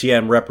leading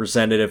DTM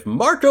representative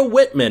Marco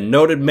Wittmann,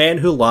 noted man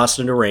who lost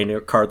in a rain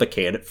car the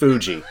can at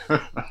Fuji.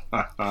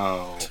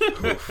 Oh.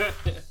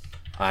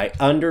 I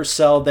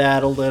undersell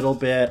that a little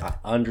bit.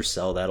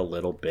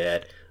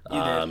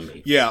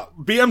 Yeah,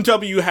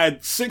 BMW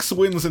had 6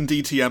 wins in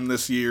DTM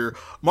this year.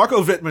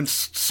 Marco Wittmann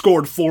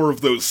scored 4 of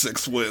those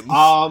 6 wins.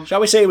 Shall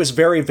we say it was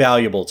very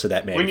valuable to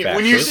that manufacturer?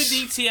 when you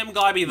Should the DTM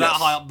guy be that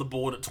high up the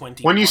board at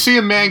 20? When you see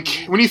a man,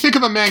 when you think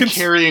of a man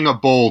carrying a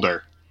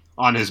boulder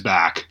on his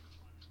back,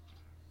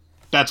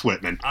 that's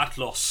Whitman.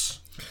 Atlas.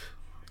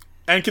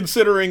 And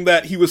considering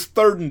that he was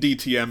 3rd in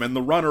DTM and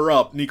the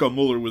runner-up, Nico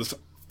Muller, was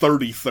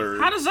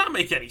 33rd. How does that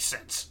make any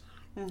sense?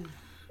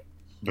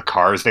 The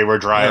cars they were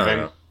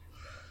driving.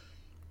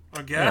 I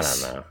I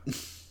guess. don't know.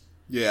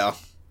 Yeah.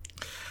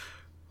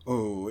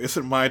 Oh, is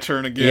it my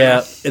turn again?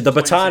 Yeah, the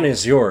baton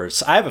is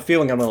yours. I have a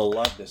feeling I'm going to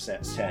love this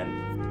at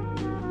 10.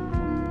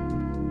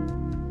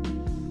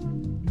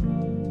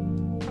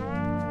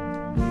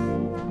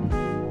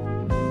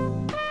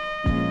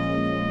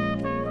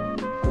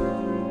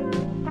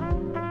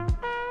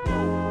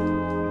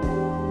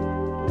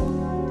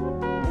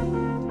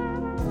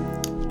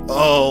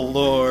 Oh,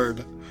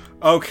 Lord.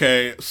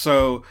 Okay,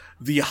 so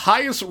the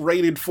highest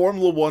rated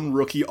Formula One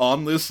rookie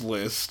on this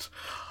list,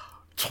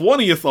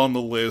 20th on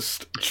the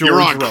list, George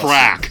You're on Russell.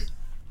 crack.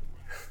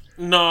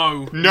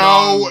 No.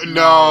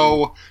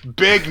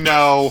 Big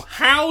no.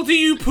 How do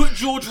you put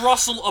George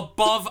Russell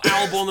above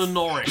Albon and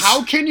Norris?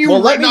 How can you, Well,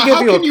 let me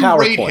give you a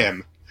rate PowerPoint.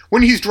 him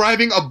when he's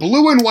driving a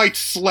blue and white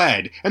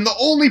sled and the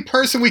only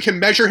person we can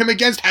measure him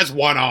against has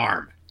one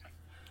arm?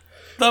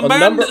 The Well, man,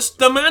 number-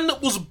 the man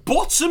that was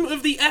bottom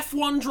of the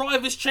F1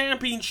 Drivers'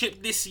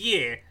 Championship this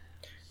year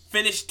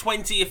finished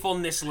 20th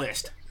on this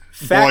list.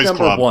 Fact Boys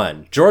number Club.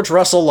 1. George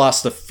Russell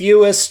lost the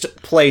fewest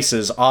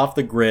places off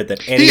the grid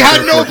that any He other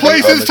had no rookie on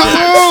places the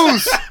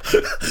to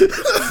grid.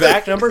 lose!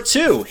 Fact number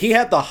 2. He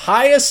had the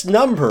highest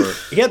number.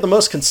 He had the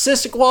most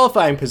consistent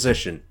qualifying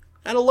position.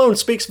 That alone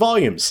speaks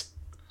volumes.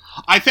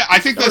 I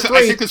think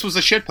this was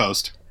a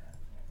shitpost.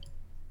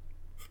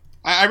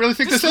 I really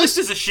think This this list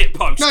is. is a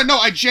shitpost. No,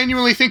 I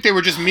genuinely think they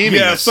were just memeing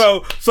Yeah, this.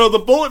 so the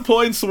bullet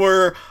points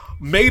were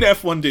made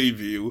F1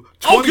 debut,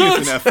 20th Oh,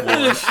 good. in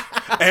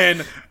F1,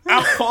 and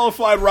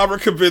outqualified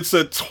Robert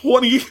Kubica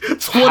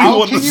 21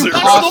 How to can you 0.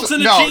 not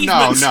an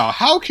achievement. No.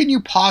 How can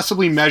you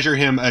possibly measure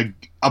him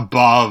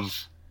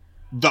above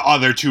the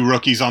other two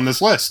rookies on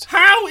this list?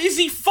 How is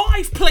he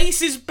 5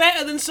 places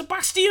better than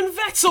Sebastian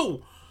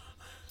Vettel?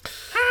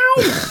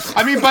 How?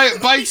 I mean,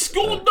 by He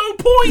scored no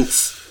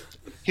points.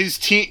 his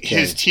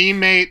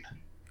teammate,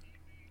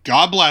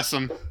 God bless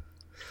him,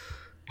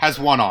 has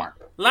one arm.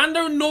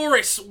 Lando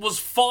Norris was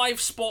 4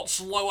 spots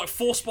lower.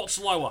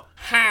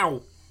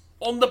 How?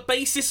 On the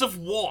basis of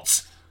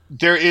what?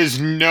 There is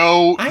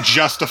no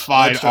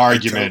justified I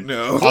argument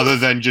don't know. other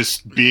than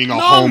just being a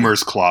None.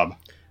 Homer's club.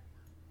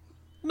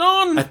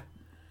 None.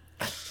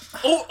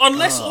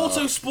 Unless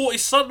Autosport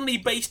is suddenly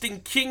based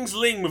in King's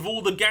Lynn with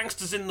all the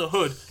gangsters in the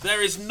hood,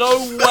 there is no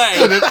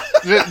way.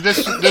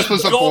 This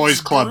was a God's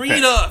boys' club green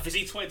pick. earth is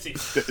he 20.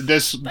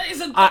 This That is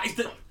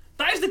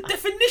the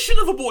definition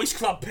of a boys'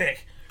 club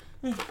pick.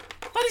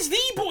 That is the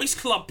boys'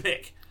 club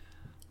pick.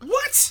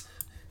 What?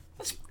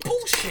 That's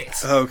bullshit.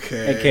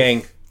 Okay. Hey,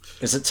 King.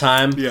 Is it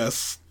time?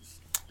 Yes,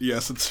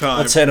 it's time.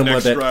 Let's hit him Next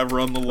with it. driver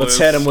on the list. Let's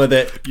hit him with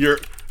it.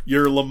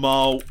 Your Le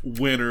Mans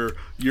winner,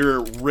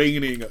 your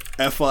reigning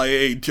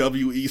FIA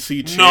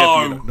WEC No.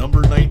 champion,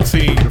 number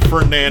 19,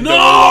 Fernando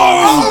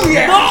No!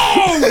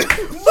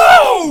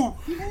 Alonso.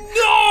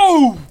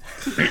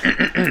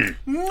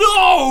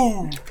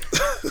 No!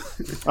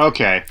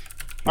 okay.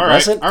 All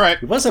wasn't- right.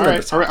 he wasn't all in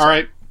right. the top All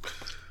right.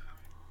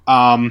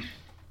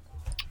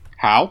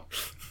 How?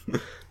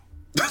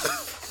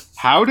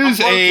 How does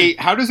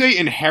a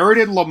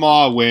inherited Le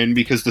Mans win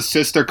because the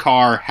sister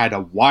car had a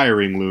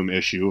wiring loom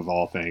issue of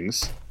all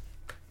things,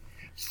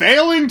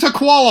 failing to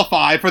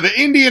qualify for the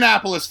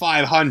Indianapolis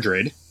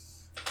 500,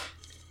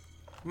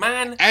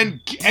 Man,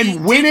 and he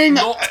winning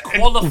did not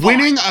qualify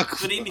winning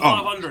for the Indy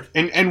 500.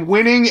 and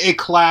winning a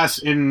class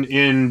in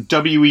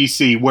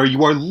WEC where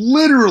you are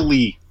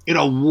literally in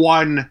a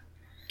one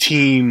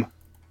team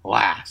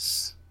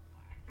class.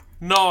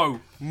 No.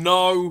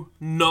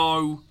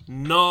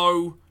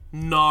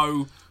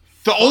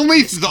 The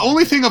only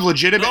thing of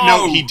legitimate No.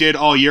 note he did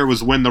all year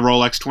was win the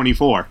Rolex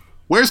 24.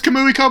 Where's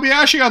Kamui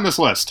Kobayashi on this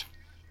list?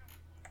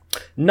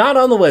 Not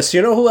on the list.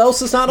 You know who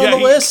else is not on the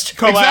list?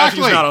 Kobayashi's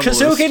Exactly. not on the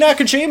Kazuki list.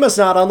 Nakajima's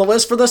not on the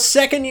list for the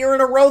second year in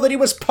a row that he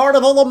was part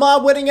of a Le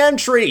Mans winning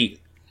entry.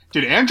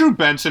 Did Andrew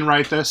Benson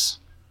write this?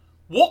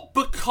 What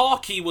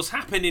bukkake was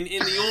happening in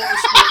the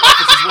Autosport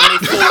offices when they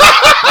thought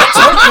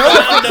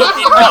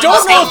I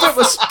don't know if it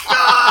was.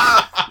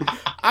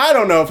 I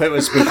don't know if it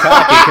was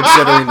Bukaki,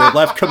 considering they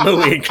left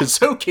Kamui and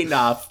Kazuki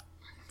off.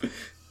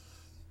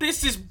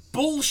 This is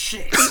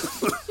bullshit.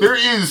 There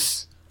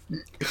is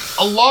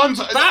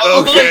Alonso.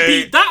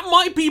 That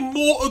might be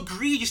more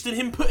egregious than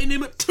him putting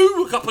him at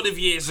 2 a couple of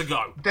years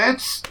ago.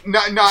 That's no.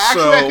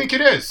 Actually, So- I think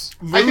it is.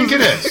 I think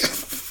it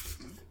is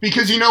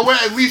because you know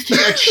what? At least he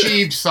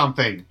achieved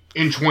something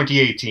in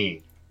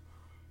 2018.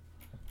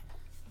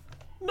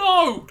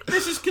 No,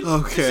 this is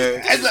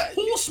Okay. This is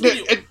horse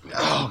meal.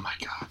 Oh my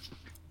god.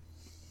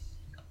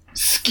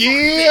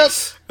 Skip.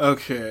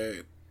 Okay.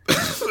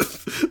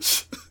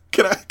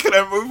 Can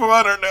I move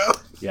on or no?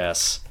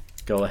 Yes,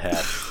 go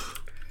ahead.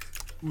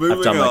 Moving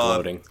I've done my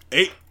on. gloating.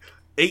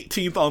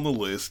 18th on the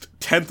list,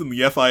 10th in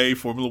the FIA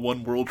Formula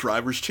One World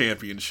Drivers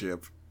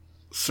Championship,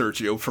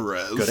 Sergio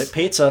Perez. Good at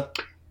pizza.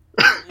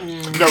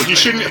 No, he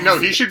shouldn't. No,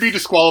 he should be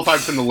disqualified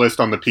from the list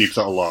on the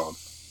pizza alone.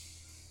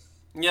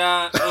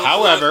 Yeah.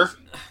 However,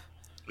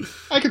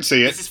 I can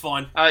see this it. is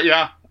fine.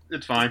 Yeah,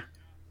 it's fine.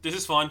 This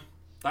is fine.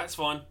 That's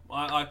fine.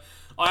 I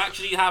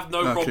actually have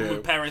no problem Okay.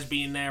 with Perez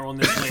being there on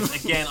this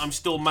list. Again, I'm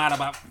still mad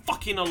about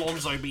fucking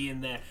Alonso being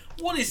there.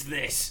 What is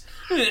this?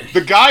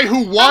 The guy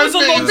who How won is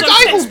Alonso the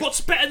guy 10 who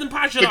spots better than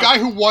Pagano? the guy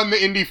who won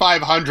the Indy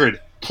 500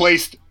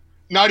 placed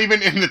not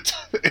even in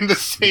the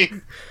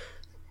same.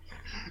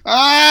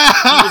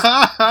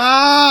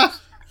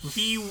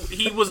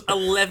 He was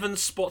 11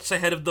 spots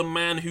ahead of the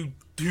man who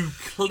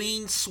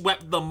clean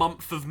swept the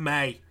month of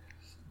May.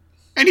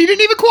 And he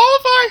didn't even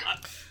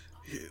qualify.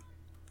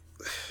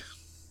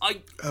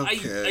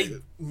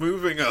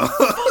 Moving on.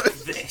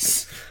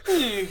 This.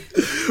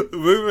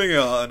 Moving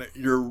on,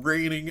 your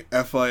reigning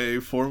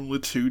FIA Formula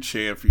 2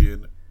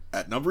 champion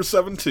at number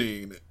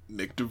 17,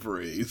 Nick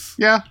DeVries.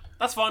 Yeah.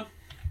 That's fine.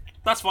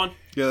 That's fine.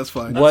 Yeah, that's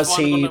fine.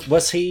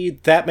 Was he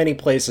that many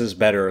places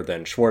better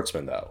than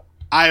Schwartzman though?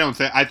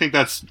 I think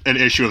that's an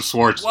issue of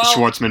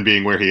Schwartzman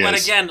being where he is.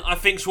 But again, I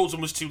think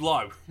Schwartzman was too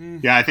low.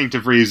 Yeah, I think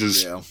DeVries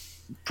is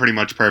pretty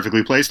much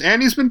perfectly placed,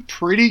 and he's been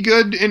pretty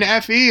good in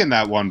FE in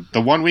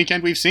the one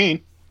weekend we've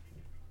seen.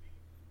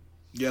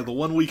 Yeah, the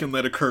one weekend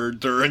that occurred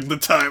during the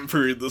time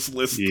period this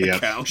list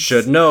counts.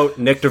 Should note,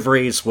 Nick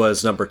DeVries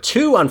was number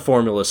 2 on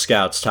Formula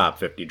Scout's top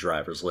 50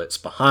 drivers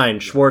list,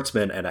 behind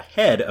Schwartzman and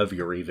ahead of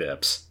Yuri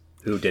Vips,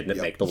 who didn't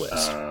make the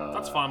list.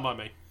 That's fine by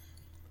me.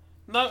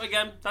 No,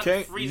 again,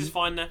 DeVries is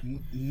fine there.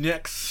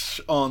 Next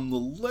on the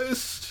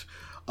list,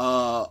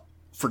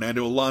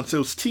 Fernando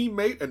Alonso's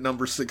teammate at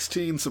number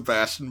 16,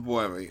 Sebastian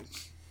Buemi.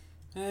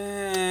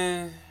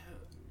 That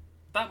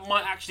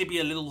might actually be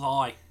a little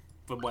high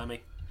for Buemi.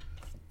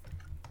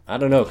 I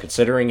don't know,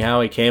 considering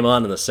how he came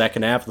on in the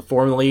second half of the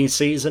Formula E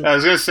season. I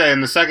was going to say,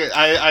 in the second,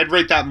 I'd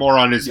rate that more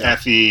on his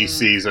FE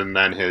season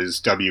than his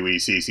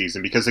WEC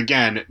season, because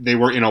again, they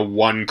were in a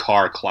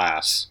one-car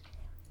class.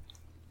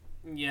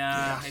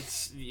 Yeah,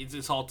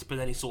 it's hard to put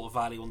any sort of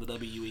value on the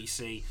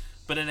WEC.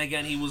 But then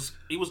again, he was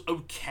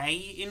okay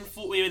in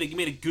Formula E. He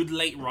made a good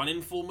late run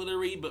in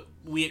Formula E, but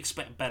we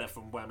expect better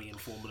from Buemi in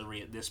Formula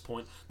E at this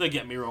point. Don't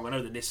get me wrong, I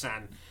know the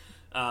Nissan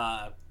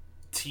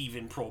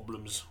teething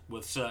problems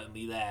were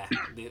certainly there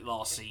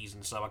last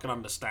season, so I can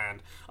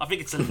understand. I think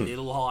it's a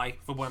little high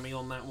for Buemi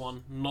on that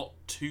one. Not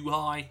too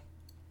high.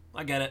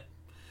 I get it.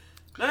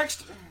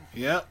 Next.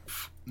 Yep.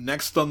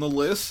 Next on the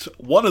list,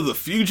 one of the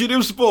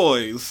Fugitives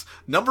boys,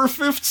 number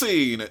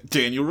 15,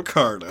 Daniel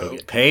Ricciardo.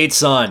 Get paid,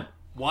 son.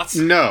 What?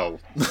 No.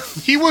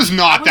 He was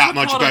not that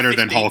much better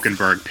than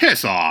Hulkenberg.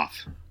 Piss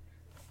off.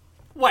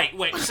 Wait.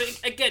 So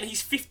again,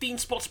 he's 15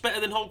 spots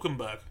better than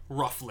Hulkenberg,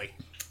 roughly.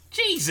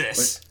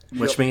 Jesus.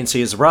 Which means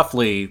he is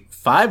roughly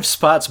 10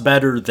 spots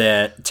better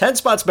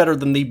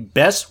than the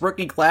best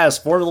rookie class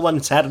Formula 1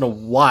 has had in a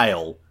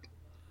while.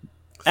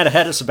 And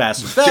ahead of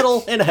Sebastian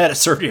Vettel, and ahead of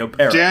Sergio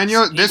Perez.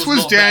 This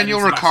was Daniel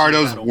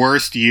Ricciardo's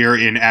worst year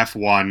in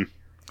F1.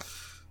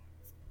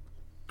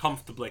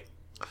 Comfortably.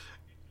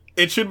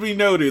 It should be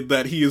noted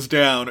that he is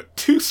down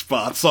 2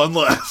 spots on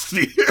last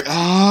year. He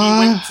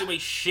went to a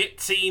shit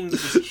team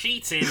that was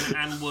cheating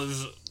and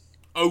was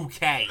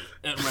okay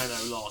at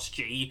Renault last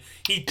year. He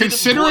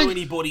didn't blow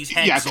anybody's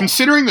heads off.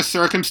 Considering the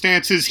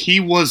circumstances, he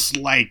was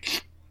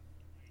like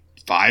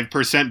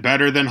 5%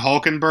 better than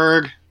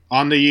Hulkenberg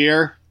on the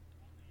year.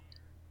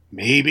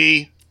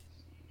 Maybe.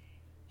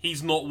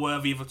 He's not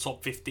worthy of a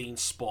top 15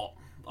 spot.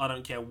 I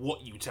don't care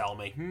what you tell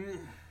me.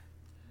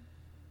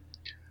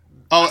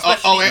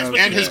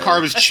 And his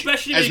car was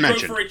especially as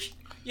mentioned.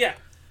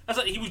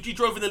 He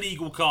drove an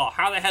illegal car.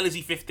 How the hell is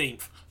he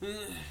 15th?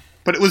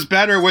 But it was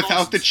better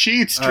without the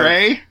cheats,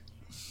 Trey.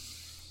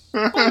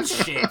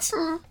 Bullshit.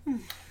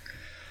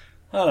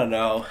 I don't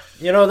know.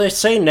 You know, they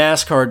say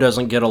NASCAR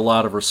doesn't get a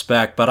lot of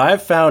respect, but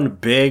I've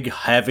found big,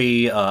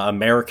 heavy,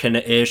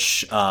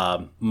 American-ish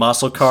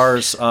muscle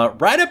cars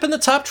right up in the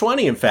top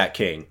 20 in Fat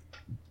King.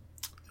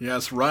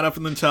 Yes, right up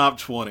in the top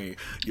 20.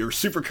 Your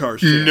supercar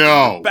champion.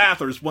 No.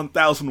 Bathurst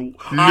 1000.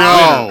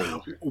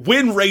 No.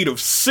 Win rate of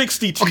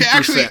 62%. Okay,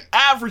 actually,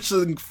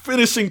 averaging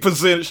finishing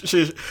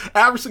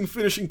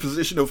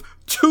position of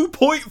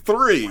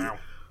 2.3. Wow.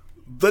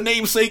 The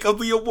namesake of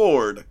the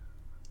award.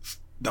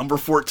 Number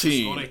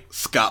 14,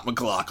 Scott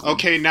McLaughlin.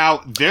 Okay,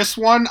 now, this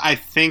one, I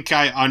think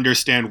I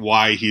understand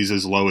why he's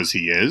as low as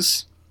he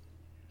is.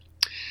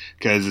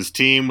 Because his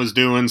team was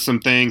doing some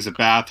things at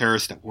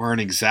Bathurst that weren't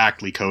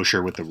exactly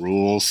kosher with the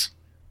rules.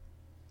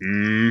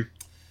 Don't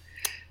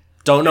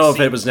know if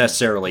it was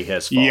necessarily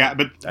his fault. Yeah,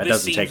 but that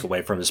doesn't take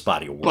away from his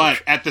body of work.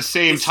 But at the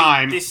same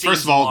time,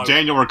 first of all,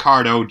 Daniel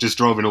Ricciardo just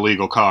drove an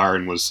illegal car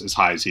and was as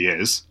high as he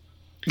is.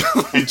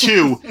 And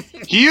 2,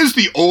 he is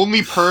the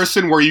only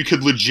person where you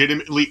could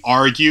legitimately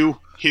argue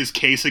his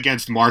case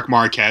against Marc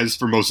Marquez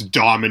for most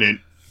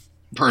dominant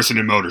person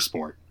in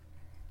motorsport.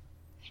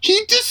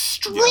 He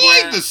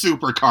destroyed the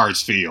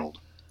supercars field.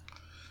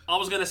 I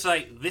was going to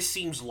say, this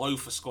seems low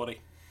for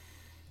Scotty.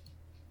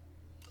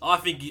 I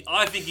think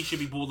he should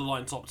be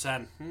borderline top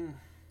 10.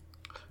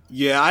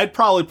 Yeah, I'd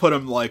probably put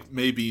him like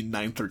maybe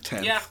 9th or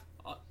 10th. Yeah,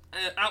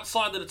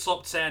 outside of the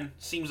top 10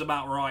 seems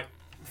about right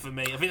for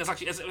me. I think that's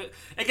actually,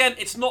 again,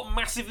 it's not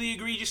massively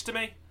egregious to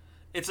me.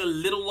 It's a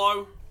little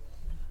low,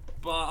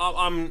 but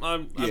I'm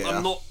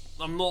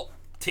not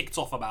ticked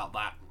off about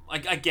that.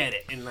 I get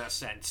it in that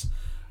sense.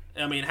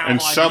 I mean, how high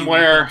do you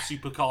rank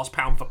supercars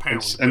pound for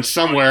pound? And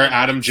somewhere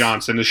Adam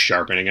Johnson is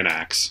sharpening an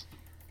axe.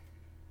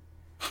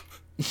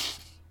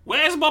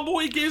 Where's my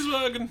boy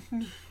Gisbergen?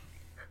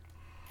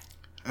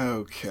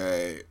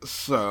 Okay,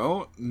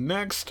 so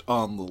next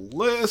on the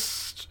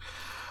list,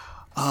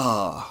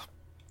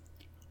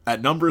 at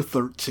number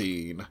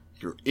 13,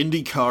 your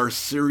IndyCar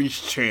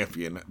Series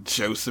champion,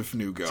 Joseph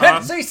Newgarden.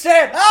 Tennessee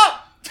said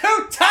up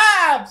 2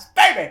 times,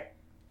 baby!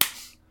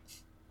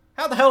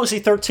 How the hell is he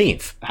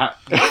 13th?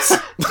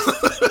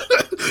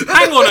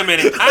 Hang on a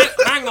minute.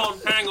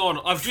 Hang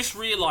on. I've just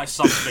realised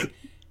something.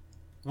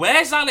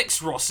 Where's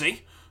Alex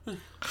Rossi?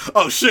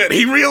 Oh shit!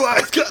 He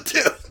realized.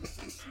 Goddamn.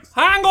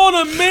 Hang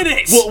on a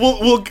minute.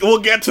 We'll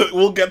get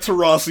to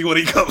Rossi when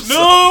he comes.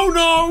 No.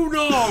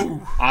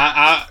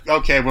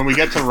 Okay, when we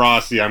get to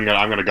Rossi, I'm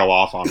gonna go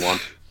off on one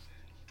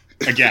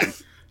again.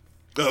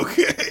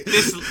 Okay.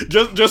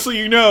 Just so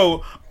you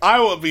know, I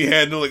won't be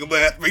handling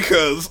that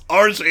because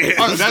RJ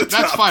has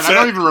that's fine. 10. I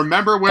don't even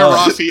remember where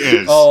Rossi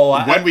is.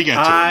 When we get to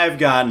I've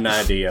got an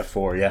idea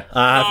for you.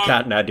 I've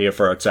got an idea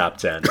for a top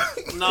 10.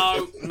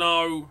 No. Okay.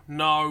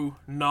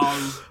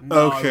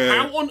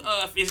 How on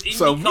earth is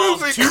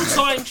IndyCar's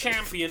two-time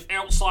champion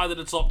outside of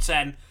the top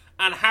 10?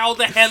 And how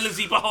the hell is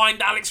he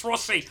behind Alex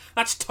Rossi?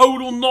 That's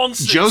total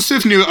nonsense.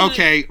 Joseph New.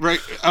 Okay,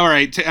 right. All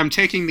right. I'm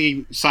taking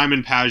the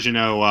Simon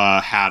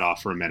Pagenaud hat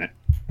off for a minute.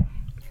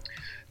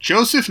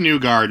 Joseph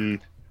Newgarden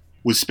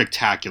was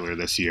spectacular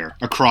this year,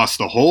 across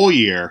the whole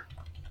year.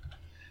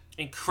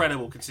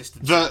 Incredible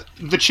consistency.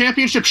 The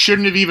championship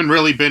shouldn't have even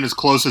really been as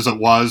close as it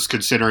was,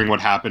 considering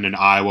what happened in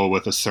Iowa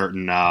with a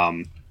certain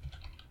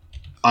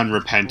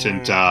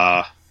unrepentant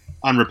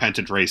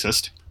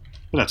racist.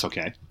 But that's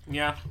okay.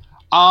 Yeah.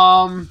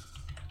 How?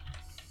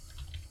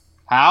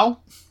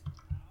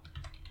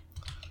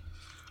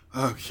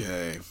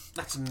 Okay.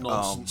 That's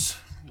nonsense.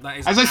 That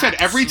is as I said,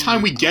 every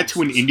time we get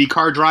to an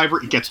IndyCar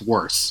driver, it gets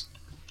worse.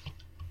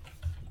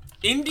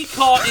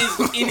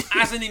 IndyCar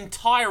as an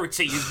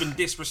entirety has been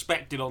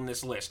disrespected on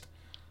this list.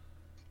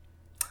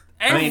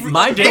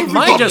 My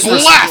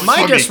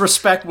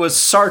disrespect was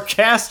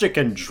sarcastic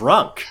and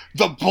drunk.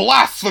 The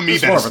blasphemy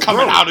that is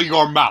coming out of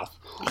your mouth.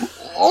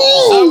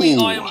 Zoe,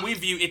 I am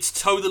with you. It's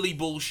totally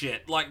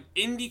bullshit. Like,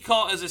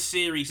 IndyCar as a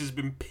series has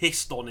been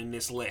pissed on in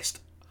this list.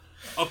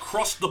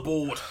 Across the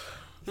board.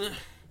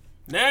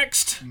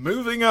 Next.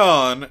 Moving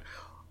on.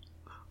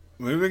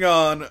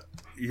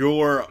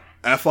 Your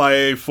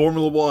FIA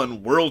Formula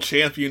One World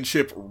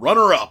Championship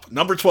runner-up,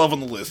 number 12 on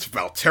the list,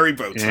 Valtteri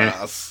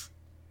Bottas.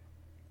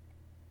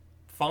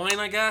 Fine,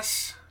 I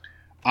guess.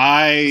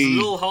 It's a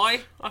little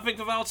high, I think,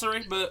 for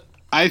Valtteri, but...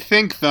 I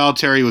think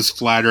Valtteri was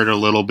flattered a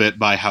little bit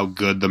by how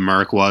good the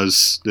Merc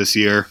was this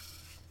year.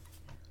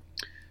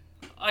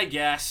 I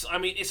guess. I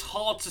mean, it's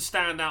hard to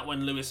stand out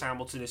when Lewis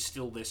Hamilton is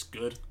still this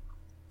good.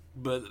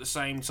 But at the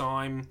same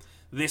time,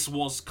 this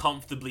was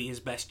comfortably his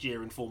best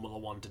year in Formula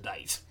One to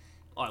date,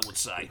 I would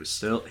say.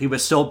 He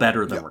was still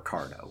better than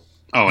Ricciardo.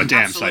 Oh, a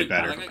damn sight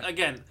better.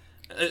 Again,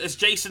 as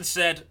Jason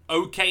said,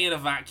 okay in a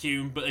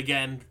vacuum, but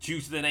again, due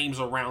to the names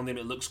around him,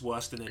 it looks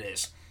worse than it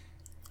is.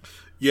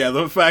 Yeah,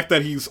 the fact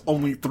that he's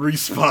only 3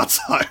 spots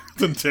higher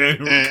than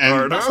Daniel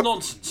Ricciardo. That's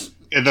nonsense.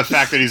 The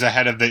fact that he's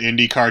ahead of the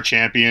IndyCar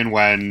champion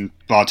when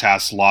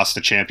Bottas lost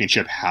the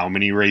championship how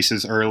many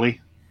races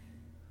early?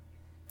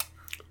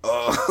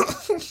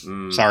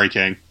 Sorry,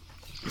 King.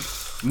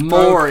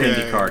 More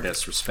IndyCar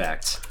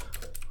disrespect.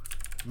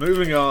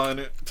 Moving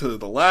on to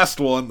the last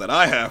one that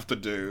I have to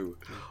do.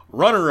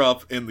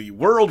 Runner-up in the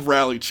World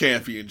Rally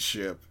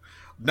Championship,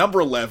 number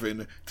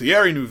 11,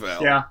 Thierry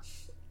Neuville.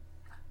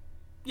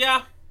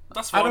 Yeah,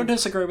 that's fine. I don't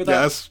disagree with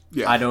that. Yes.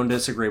 Yeah. I don't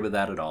disagree with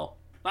that at all.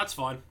 That's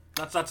fine.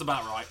 That's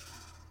about right.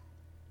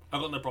 I've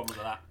got no problem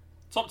with that.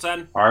 Top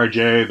 10.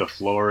 RJ, the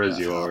floor is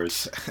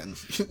yours.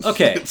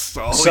 Okay,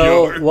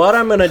 so what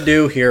I'm going to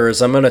do here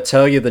is I'm going to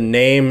tell you the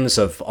names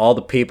of all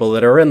the people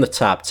that are in the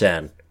top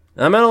 10.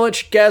 I'm going to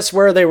let you guess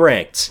where they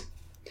ranked.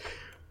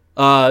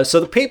 So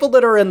the people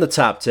that are in the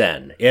top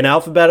 10, in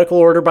alphabetical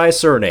order by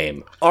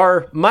surname,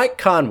 are Mike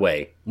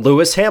Conway,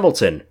 Lewis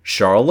Hamilton,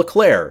 Charles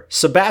Leclerc,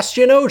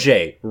 Sebastian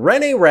Ogier,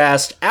 René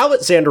Rast,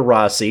 Alexander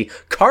Rossi,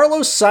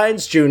 Carlos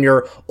Sainz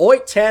Jr.,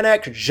 Ott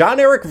Tanak,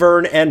 Jean-Eric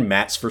Verne, and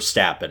Max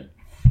Verstappen.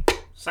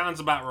 Sounds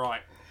about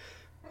right.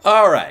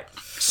 All right.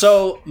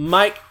 So,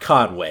 Mike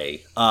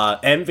Conway,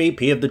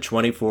 MVP of the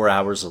 24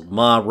 Hours of Le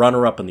Mans,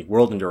 runner-up in the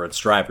World Endurance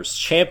Drivers'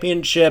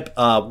 Championship.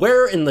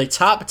 Where in the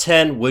top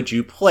 10 would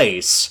you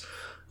place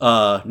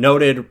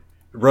noted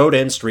road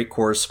and street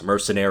course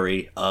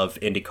mercenary of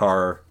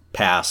IndyCar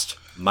past,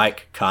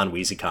 Mike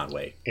Conweezy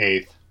Conway?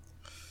 8th.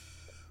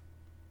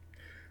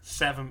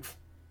 7th.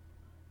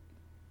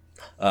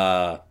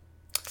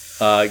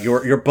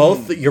 You're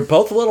both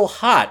a little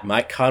hot.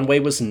 Mike Conway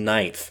was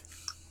 9th.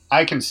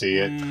 I can see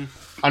it.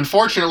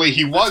 Unfortunately,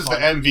 he was the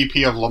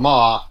MVP of Le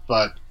Mans,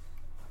 but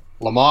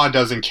Le Mans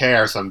doesn't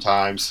care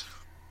sometimes.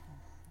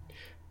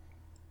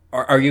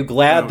 Are you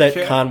glad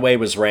that Conway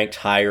was ranked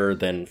higher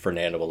than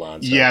Fernando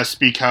Alonso? Yes,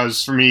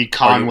 because for me,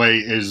 Conway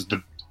is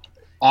the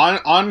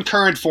on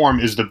current form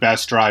is the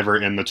best driver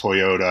in the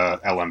Toyota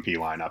LMP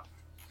lineup.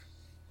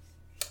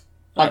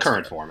 On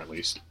current form, at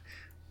least.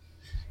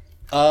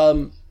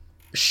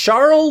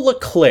 Charles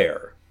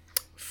Leclerc,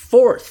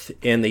 4th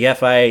in the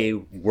FIA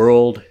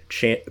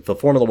the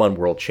Formula One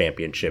World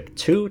Championship,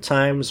 2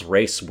 times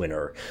race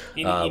winner.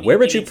 Where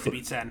would you put?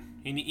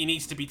 He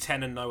needs to be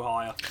 10 and no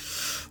higher.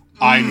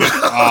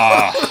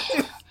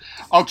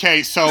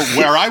 Okay, so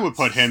where I would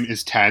put him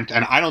is 10th,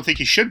 and I don't think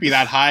he should be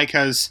that high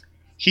because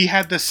he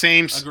had the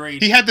same.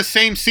 Agreed. He had the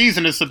same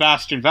season as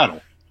Sebastian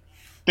Vettel.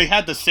 They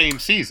had the same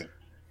season.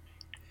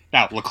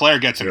 Now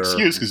Leclerc gets an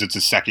excuse because it's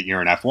his second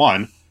year in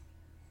F1.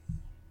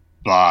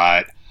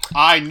 But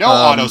I know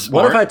Autosport,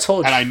 what if I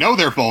told you? and I know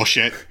they're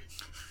bullshit.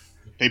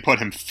 They put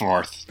him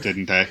fourth,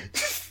 didn't they?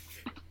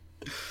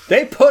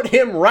 They put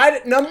him right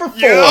at number 4.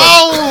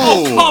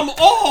 Oh, Come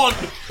on!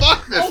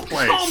 fuck this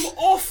place. Come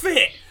off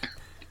it!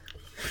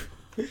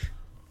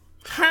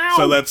 How?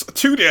 So that's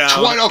 2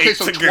 down. Okay, 8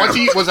 so to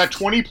 20 go. was that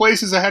 20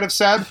 places ahead of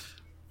Seb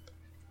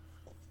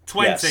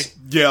 20. Yes.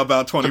 Yeah,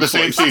 about 20 for the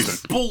same places.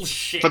 season.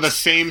 Bullshit. For the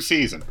same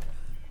season.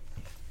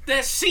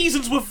 Their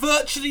seasons were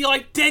virtually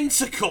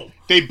identical.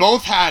 They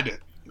both had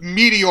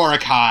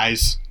meteoric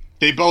highs.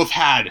 They both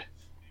had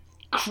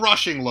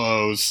crushing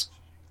lows.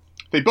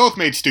 They both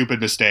made stupid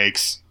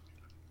mistakes.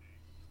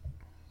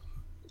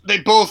 They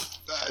both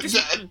they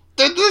had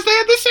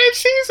the same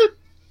season.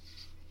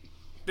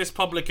 This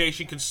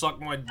publication can suck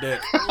my dick.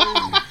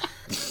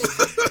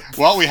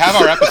 Well, we have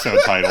our episode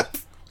title.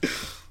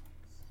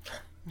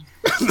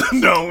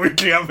 No, we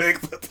can't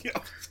make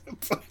that.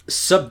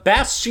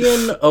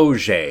 Sebastian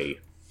Ogier,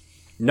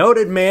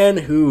 noted man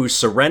who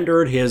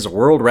surrendered his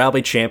World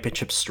Rally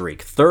Championship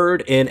streak,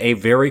 third in a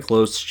very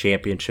close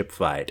championship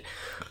fight.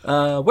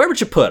 Where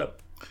would you put him?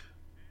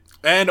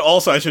 And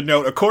also, I should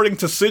note, according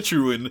to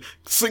Citroen,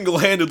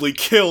 single-handedly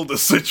killed the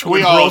Citroen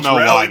We all World know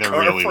Rally why they're Car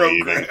really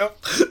program.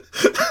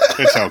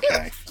 It's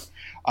okay.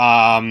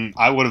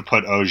 I would have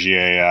put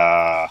Ogier.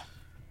 I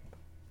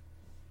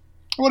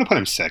would have put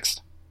him sixth.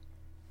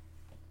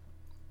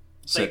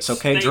 So it's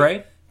okay,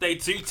 Dre? They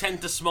do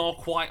tend to smile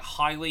quite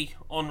highly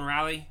on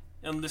rally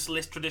on this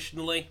list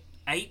traditionally.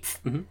 8th.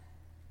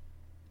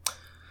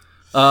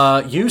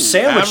 You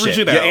sandwich Average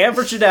it. it You out.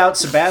 average it out.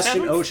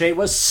 Sebastian 7th? Ogier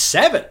was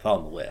 7th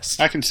on the list.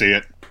 I can see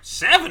it.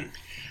 7.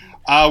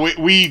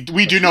 We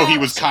do know he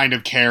was kind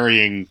of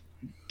carrying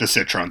the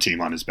Citroen team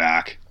on his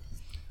back,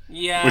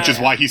 Yeah. which is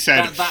why he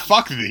said, that-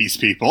 "Fuck these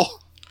people.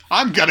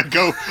 I'm gonna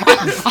go.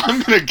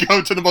 I'm gonna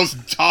go to the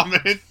most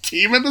dominant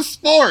team in the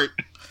sport."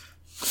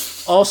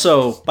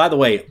 Also, by the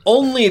way,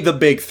 only the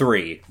big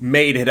 3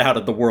 made it out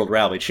of the World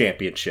Rally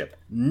Championship.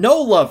 No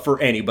love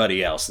for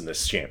anybody else in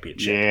this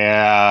championship.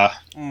 Yeah,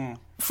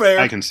 Fair.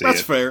 I can see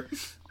That's it. fair.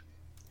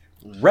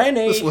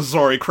 Rene This was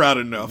already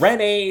crowded enough.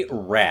 Rene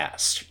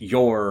Rast,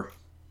 your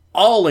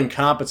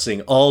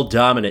all-encompassing,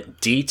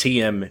 all-dominant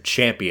DTM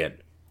champion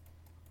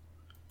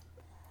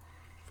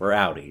for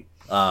Audi.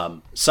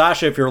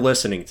 Sasha, if you're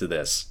listening to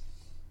this,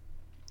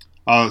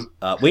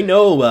 we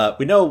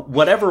know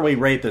whatever we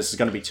rate this is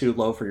going to be too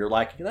low for your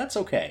liking, and that's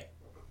okay.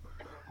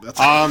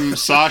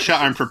 Sasha,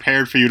 I'm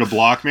prepared for you to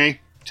block me.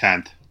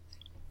 10th.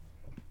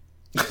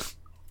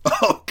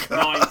 Oh,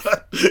 God.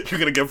 9th. You're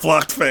going to get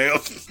blocked, fam.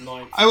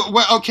 9th.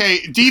 Well, okay,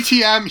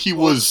 DTM, he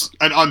was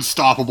an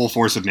unstoppable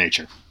force of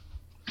nature.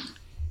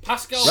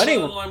 Pascal Ready?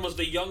 Wehrlein was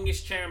the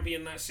youngest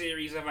champion that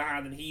series ever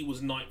had, and he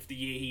was 9th the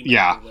year he made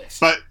Yeah, the list.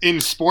 but in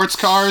sports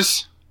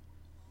cars,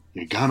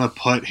 you're gonna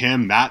put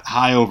him that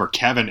high over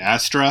Kevin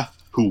Estra,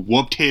 who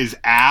whooped his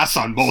ass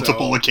on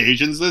multiple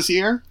occasions this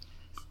year?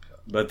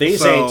 But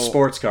these So- ain't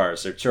sports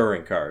cars; they're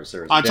touring cars.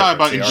 There's a I'm talking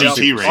about difference. in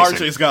They GT are-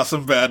 racing. RJ's got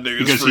some bad news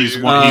Because for he's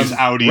you. one, he's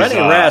Audi's.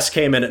 Rene Rast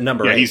came in at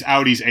number 8. he's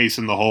Audi's ace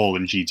in the hole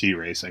in GT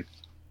racing.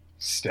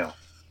 Still,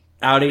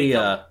 Audi.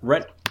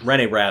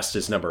 Rene Rast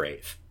is number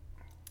 8.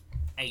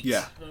 8.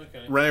 Yeah.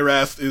 Okay. Rene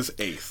Rast is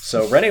 8th.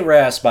 So Rene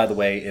Rast, by the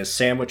way, is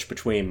sandwiched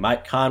between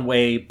Mike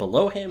Conway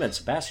below him and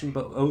Sebastian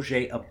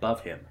Ogier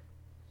above him.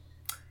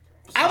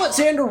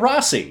 Alexander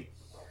Rossi,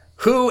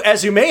 who,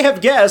 as you may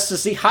have guessed,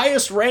 is the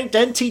highest-ranked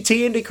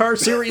NTT IndyCar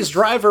Series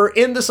driver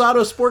in this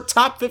Autosport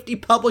Top 50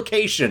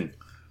 publication.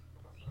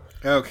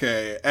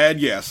 Okay,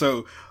 and yeah,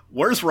 so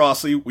where's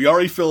Rossi? We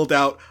already filled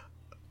out,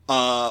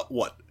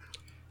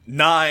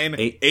 9,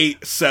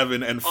 8,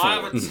 7, and 4. I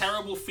have a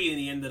terrible feeling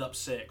he ended up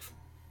 6th.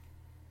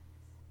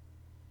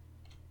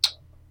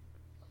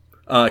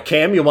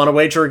 Cam, you want to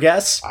wager a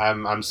guess?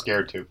 I'm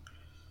scared too.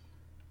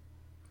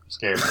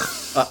 Scared.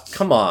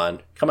 Come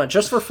on,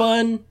 just for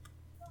fun.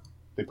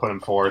 They put him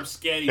I'm fourth.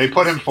 scared They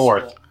put him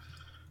fourth. Spot.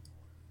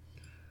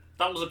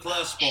 That was a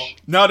clear spot.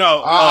 No,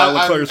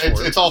 Leclerc's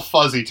 4th. It's all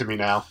fuzzy to me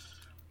now.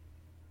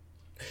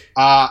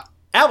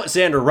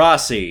 Alexander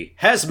Rossi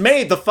has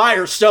made the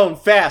Firestone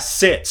Fast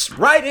sits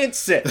right in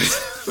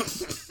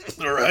sits.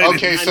 Right.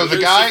 Okay, And so the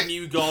Joseph guy,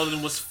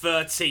 Newgarden was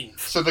 13th.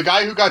 so the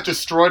guy who got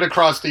destroyed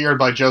across the year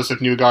by Joseph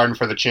Newgarden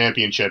for the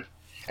championship,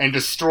 and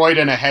destroyed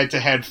in a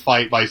head-to-head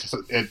fight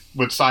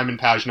with Simon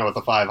Pagenaud at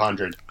the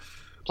 500,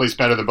 placed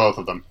better than both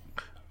of them.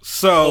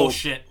 So,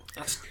 Bullshit.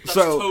 That's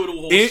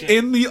total horseshit.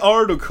 in the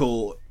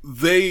article,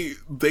 they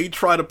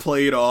try to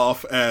play it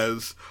off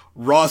as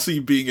Rossi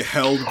being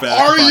held back.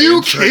 Are by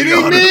you Andretti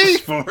kidding me?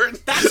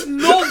 Autosport. That's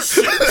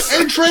nonsense.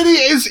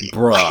 Andretti is...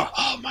 Bruh.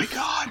 Oh my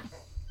god.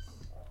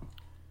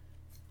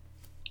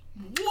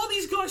 What are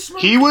these guys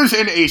smoking? He was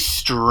in a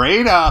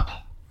straight-up,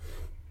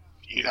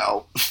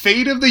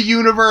 fate of the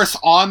universe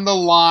on the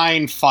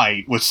line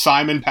fight with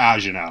Simon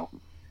Pagenaud.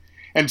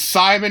 And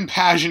Simon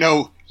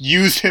Pagenaud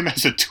used him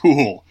as a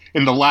tool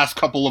in the last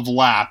couple of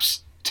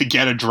laps to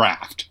get a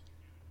draft.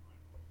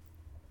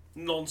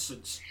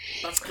 Nonsense.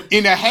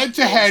 In a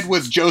head-to-head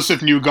with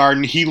Joseph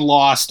Newgarden, he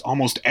lost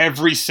almost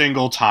every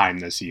single time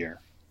this year.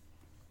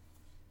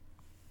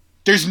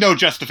 There's no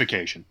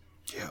justification.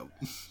 Yeah.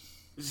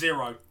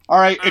 Zero. All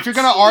right, if you're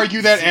going to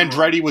argue that Zero.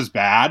 Andretti was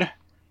bad,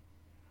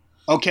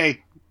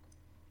 okay,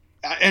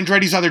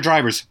 Andretti's other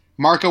drivers.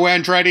 Marco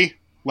Andretti,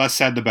 less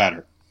said the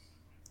better.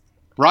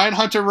 Ryan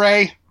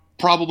Hunter-Reay,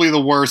 probably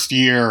the worst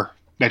year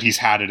that he's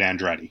had at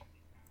Andretti.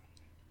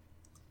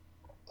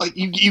 Like,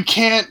 you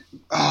can't...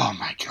 Oh,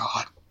 my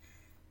God.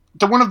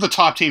 They're one of the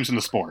top teams in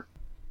the sport.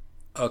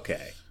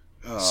 Okay.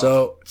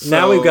 So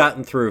now we've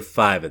gotten through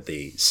 5 of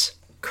these.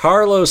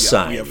 Carlos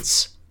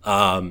Sainz.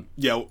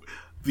 Yeah,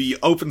 the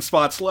open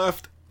spots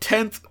left,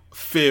 10th,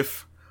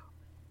 5th,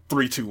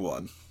 3, 2,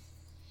 1.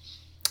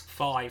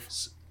 5.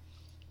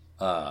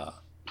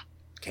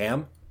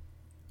 Cam?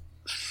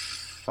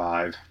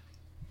 5.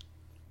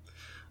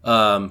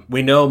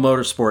 We know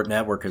Motorsport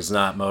Network is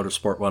not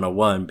Motorsport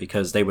 101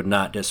 because they would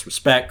not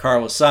disrespect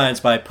Carlos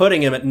Sainz by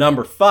putting him at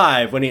number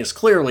 5 when he is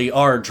clearly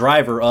our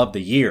driver of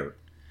the year.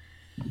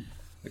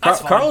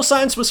 Carlos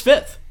Sainz was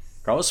 5th.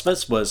 Carlos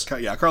Sainz was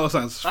Carlos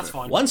Sainz. That's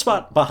fine. one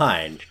spot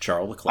behind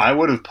Charles Leclerc. I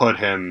would have put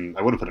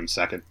him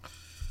second.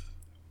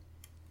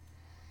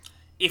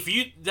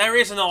 There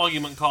is an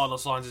argument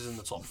Carlos Sainz is in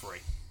the top 3,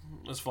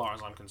 as far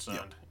as I'm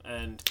concerned.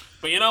 Yeah.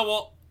 But you know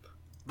what?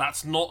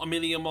 That's not a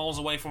million miles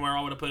away from where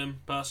I would have put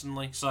him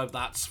personally, so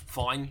that's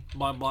fine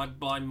by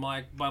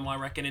my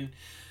reckoning.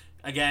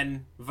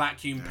 Again,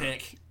 vacuum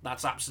pick,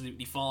 that's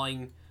absolutely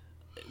fine.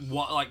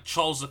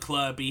 Charles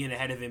Leclerc being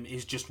ahead of him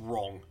is just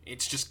wrong.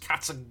 It's just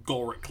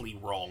categorically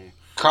wrong.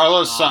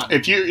 Carlos Sainz,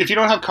 if you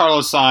don't have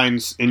Carlos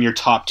Sainz in your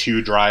top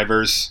 2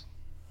 drivers,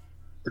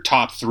 or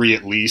top 3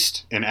 at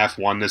least in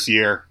F1 this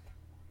year,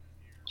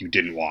 you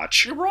didn't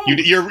watch. You're wrong.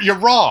 You're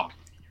wrong.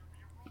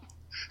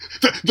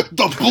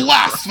 The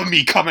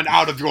blasphemy coming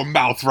out of your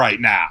mouth right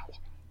now.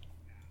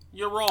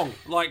 You're wrong.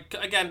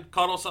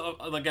 Carlos.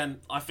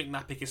 I think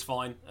that pick is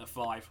fine at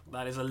 5.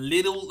 That's a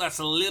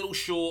little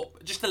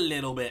short, just a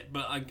little bit.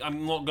 But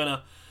I'm not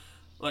gonna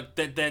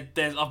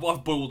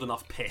I've boiled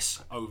enough piss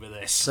over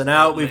this. So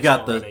now we've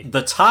got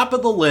the top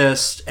of the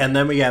list, and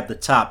then we have the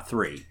top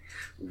 3.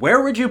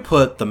 Where would you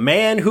put the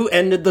man who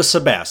ended the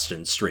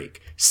Sebastian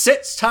streak?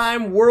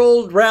 6-time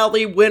World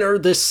Rally winner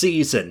this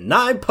season,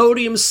 9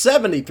 podiums,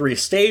 73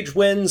 stage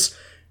wins.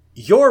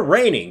 Your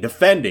reigning,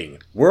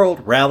 defending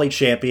World Rally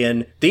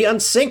champion, the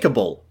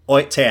unsinkable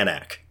Ott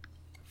Tanak.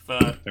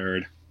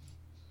 Third.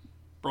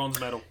 Bronze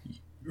medal.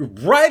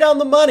 Right on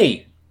the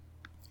money.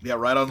 Yeah,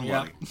 right on the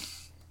money.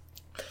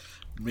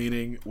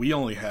 Meaning we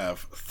only have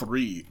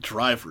 3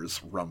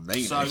 drivers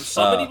remaining. So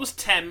somebody was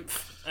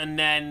 10th, and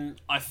then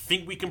I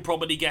think we can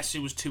probably guess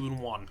who was 2 and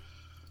 1.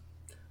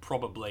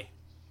 Probably.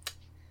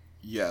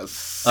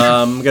 Yes.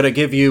 I'm gonna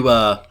give you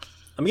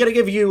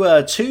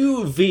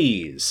 2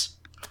 V's.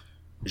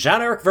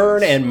 Jean-Eric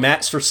Verne and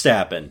Max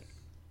Verstappen.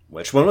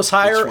 Which one was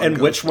higher and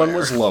which one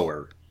was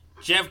lower?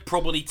 Jev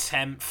probably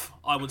 10th.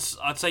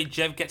 I'd say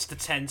Jev gets the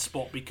 10th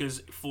spot because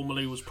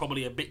Formula was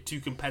probably a bit too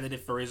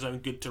competitive for his own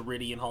good to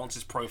really enhance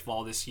his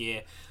profile this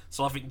year.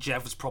 So I think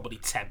Jev was probably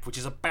 10th, which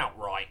is about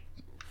right.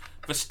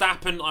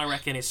 Verstappen, I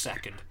reckon, is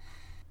 2nd.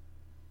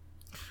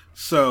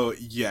 So,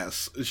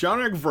 yes,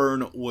 Jean-Eric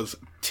Verne was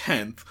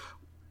 10th,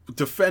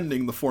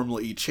 defending the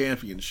Formula E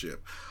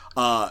championship.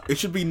 It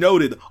should be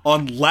noted,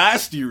 on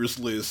last year's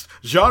list,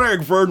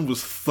 Jean-Eric Verne was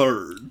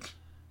 3rd.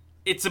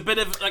 It's a bit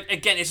of,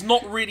 again, it's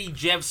not really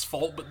Jev's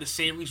fault, but the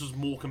series was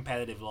more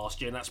competitive last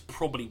year, and that's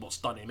probably what's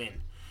done him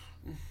in.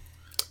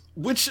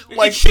 Which,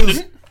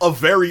 is a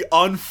very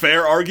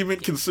unfair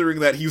argument, considering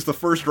that he's the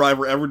first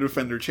driver ever to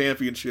defend their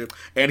championship,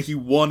 and he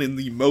won in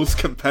the most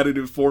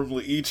competitive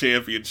Formula E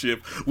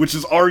championship, which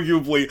is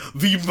arguably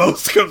the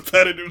most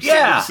competitive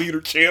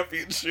single-seater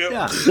championship.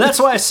 Yeah, that's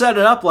why I set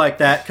it up like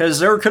that, because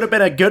there could have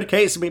been a good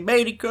case to be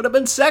made. He could have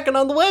been 2nd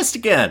on the list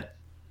again.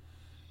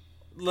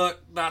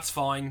 Look, that's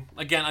fine.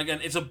 Again,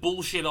 it's a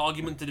bullshit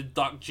argument to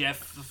deduct Jeff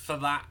for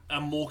that.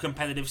 A more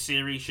competitive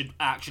series should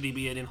actually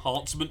be an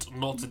enhancement,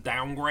 not a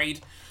downgrade.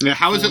 Yeah,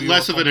 how is it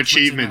less of an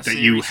achievement that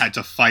you had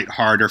to fight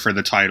harder for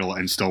the title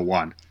and still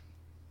won?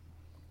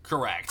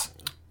 Correct.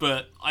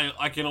 But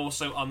I can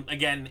also,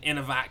 again, in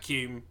a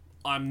vacuum,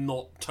 I'm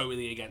not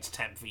totally against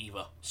 10th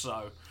either.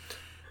 So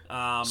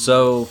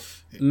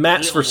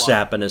Max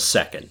Verstappen is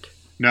 2nd.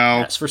 No.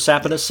 Max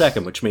Verstappen is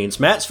 2nd, which means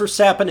Max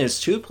Verstappen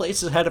is 2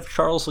 places ahead of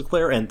Charles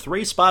Leclerc and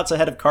 3 spots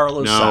ahead of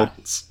Carlos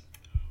Sainz.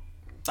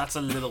 That's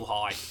a little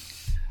high.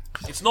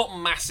 It's not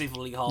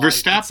massively high.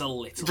 It's a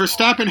little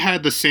Verstappen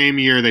had the same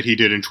year that he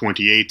did in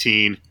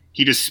 2018.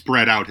 He just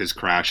spread out his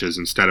crashes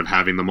instead of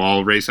having them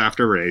all race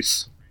after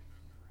race.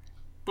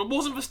 But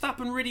wasn't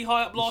Verstappen really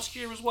high up last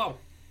year as well?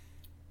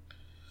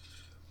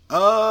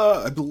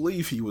 I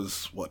believe he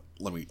was,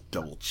 let me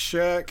double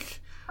check.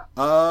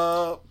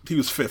 He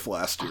was 5th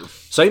last year.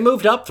 So he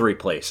moved up 3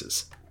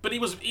 places. But he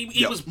was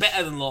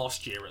better than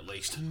last year, at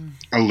least.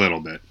 A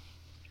little bit.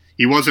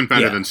 He wasn't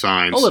better than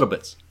Sainz. A little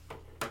bit.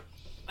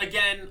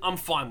 Again, I'm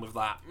fine with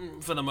that.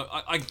 For the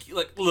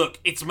look,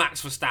 it's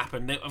Max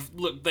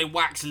Verstappen. They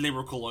wax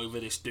lyrical over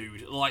this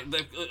dude.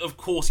 Of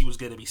course he was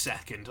going to be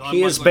second.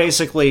 He is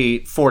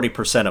basically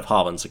 40% of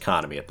Holland's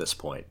economy at this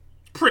point.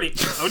 Pretty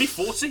only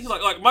 40.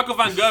 Like Michael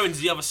Van Gerwen's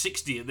the other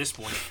 60 at this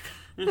point.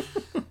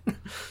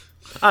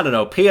 I don't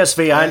know.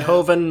 PSV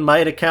Eindhoven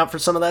might account for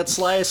some of that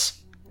slice.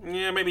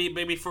 Yeah,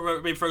 maybe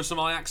throw some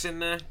Ajax in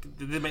there.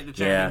 Did they make the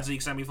Champions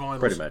League semi-finals?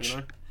 Pretty much. You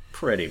know?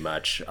 Pretty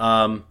much.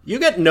 You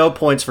get no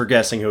points for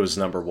guessing who is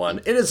number one.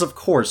 It is, of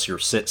course, your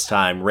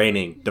six-time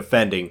reigning,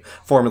 defending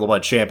Formula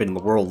One champion in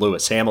the world,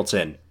 Lewis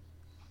Hamilton.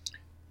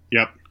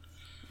 Yep.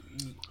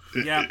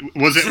 Yeah.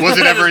 Was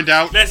it ever in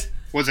doubt?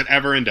 Was it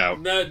ever in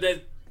doubt?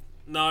 There's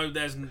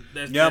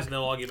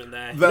no argument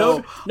there.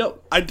 Though, no.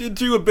 I did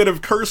do a bit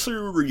of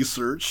cursory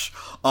research.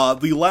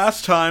 The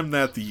last time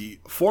that the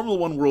Formula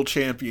One World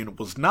Champion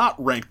was not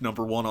ranked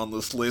number one on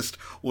this list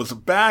was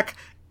back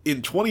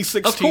in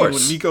 2016 when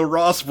Nico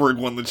Rosberg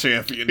won the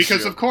championship.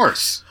 Because of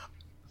course.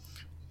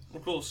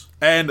 Of course.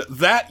 And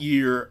that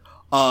year,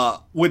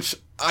 which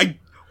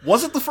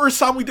wasn't the first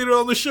time we did it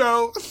on the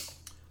show.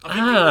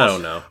 I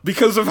don't know.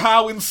 Because of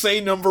how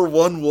insane number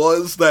one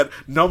was, that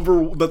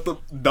the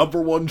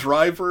number one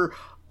driver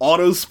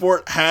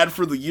Autosport had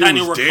for the year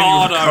Daniel was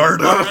Ricciardo. Daniel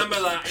Ricciardo. I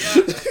remember that,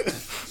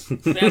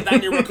 yeah. They had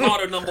Daniel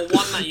Ricciardo number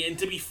one that year, and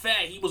to be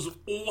fair, he was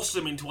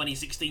awesome in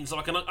 2016, so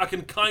I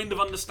can kind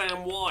of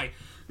understand why.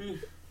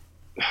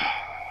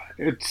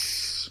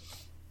 It's...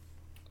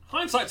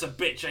 Hindsight's a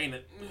bitch, ain't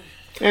it?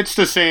 It's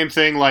the same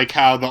thing like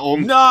how the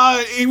only...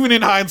 Nah, even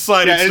in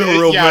hindsight, it's still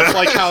real bad. It's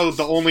like how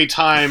the only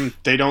time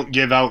they don't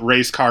give out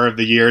race car of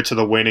the year to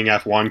the winning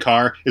F1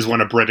 car is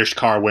when a British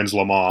car wins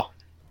Le Mans.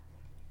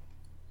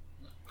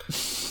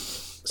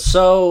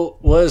 So,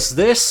 was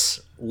this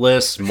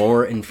list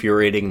more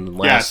infuriating than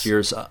last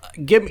year's?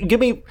 Give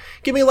me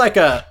like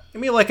an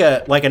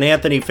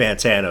Anthony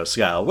Fantano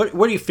style. What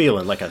are you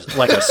feeling? Like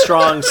a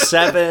strong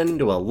 7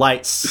 to a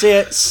light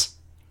 6?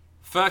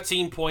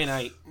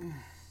 13.8.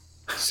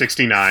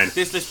 69.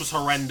 This list was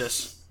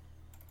horrendous.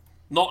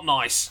 Not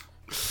nice.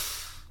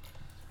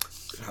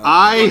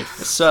 I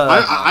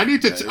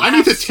need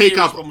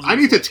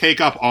to take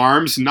up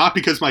arms, not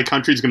because my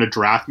country's going to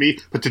draft me,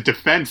 but to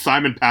defend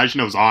Simon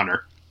Pagenaud's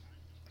honor.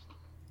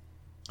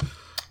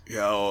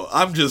 Yo,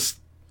 I'm just...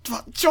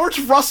 George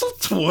Russell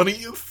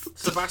 20th?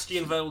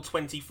 Sebastian Vettel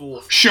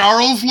 24th.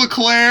 Charles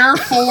Leclerc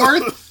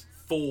 4th?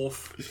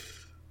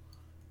 4th.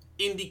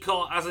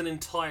 IndyCar as an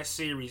entire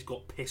series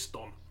got pissed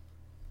on.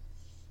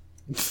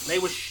 They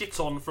were shit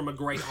on from a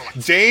great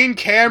height. Dane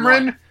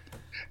Cameron,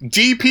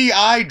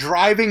 DPI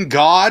driving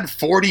god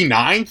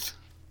 49th?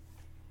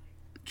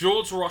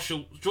 George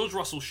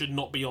Russell should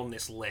not be on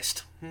this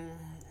list.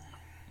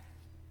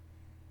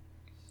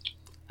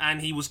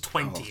 And he was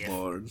 20th. Oh,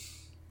 Lord.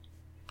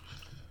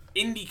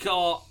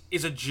 IndyCar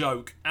is a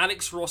joke.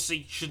 Alex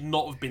Rossi should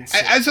not have been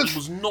sent. He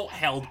was not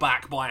held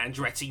back by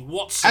Andretti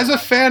whatsoever. As a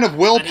fan of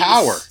Will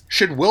Power,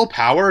 should Will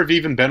Power have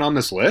even been on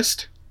this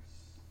list?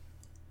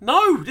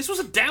 No, this was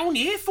a down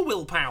year for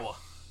Will Power.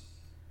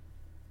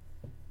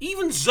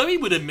 Even Zoe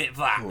would admit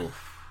that.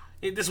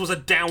 This was a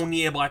down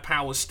year by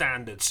Power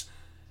standards.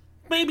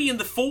 Maybe in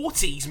the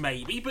 40s,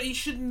 maybe, but he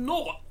should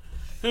not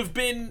have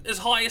been as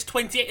high as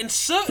 28, and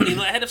certainly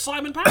not ahead of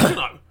Simon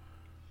Pagenaud.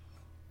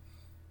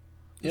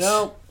 You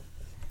know...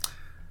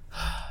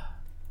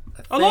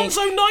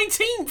 Alonso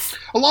 19th!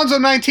 Alonso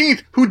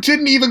 19th, who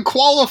didn't even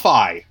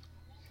qualify.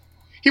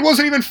 He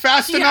wasn't even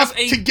fast enough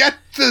to get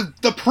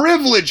the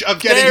privilege of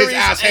getting his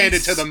ass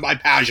handed to them by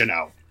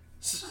Pagenaud.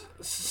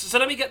 So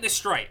let me get this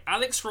straight.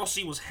 Alex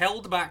Rossi was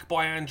held back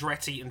by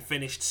Andretti and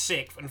finished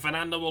 6th, and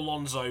Fernando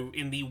Alonso,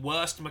 in the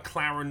worst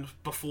McLaren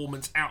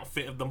performance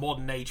outfit of the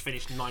modern age,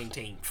 finished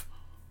 19th.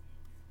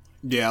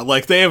 Yeah,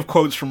 like, they have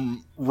quotes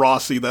from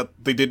Rossi that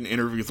they didn't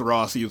interview with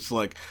Rossi. It's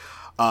like...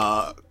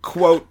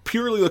 quote,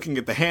 purely looking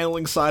at the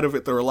handling side of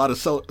it, there are a lot of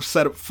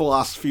setup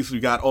philosophies we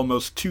got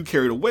almost too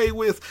carried away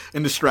with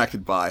and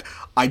distracted by.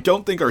 I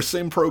don't think our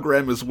sim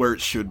program is where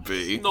it should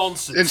be.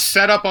 Nonsense. And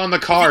setup on the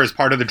car is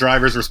part of the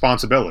driver's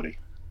responsibility.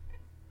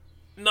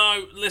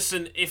 No,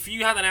 listen, if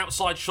you had an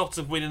outside shot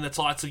of winning the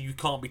title, you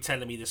can't be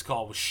telling me this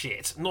car was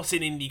shit. Not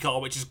in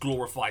IndyCar, which is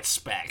glorified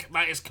spec.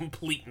 That is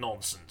complete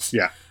nonsense.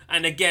 Yeah.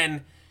 And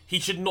again, he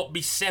should not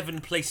be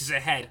 7 places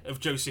ahead of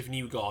Joseph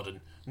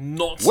Newgarden.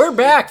 We're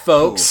back,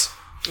 folks.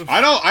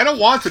 I don't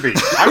want to be.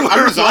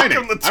 I'm resigning.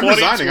 I'm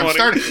resigning. I'm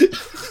starting.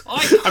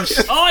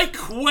 I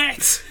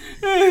quit.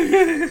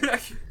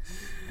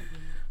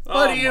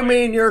 What do you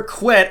mean you're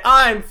quit?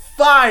 I'm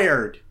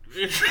fired.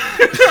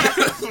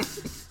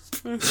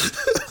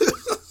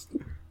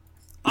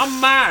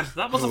 I'm mad.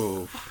 That was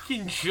a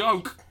fucking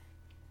joke.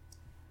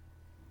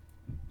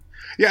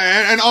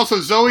 Yeah, and also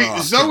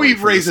Zoe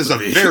raises a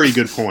very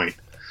good point.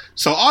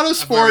 So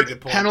Autosport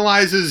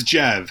penalizes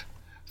Jev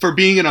for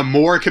being in a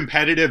more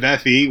competitive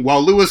FE,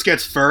 while Lewis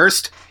gets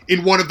first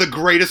in one of the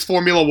greatest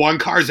Formula One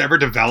cars ever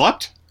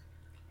developed.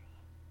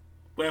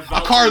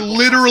 A car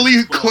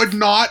literally could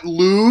not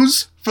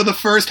lose for the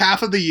first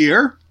half of the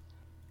year.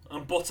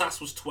 And Bottas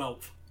was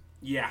 12th.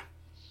 Yeah.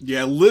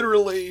 Yeah,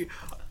 literally,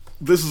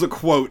 this is a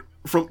quote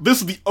this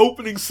is the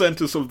opening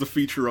sentence of the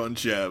feature on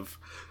Jev.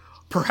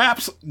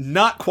 Perhaps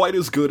not quite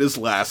as good as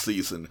last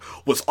season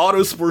was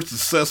Autosport's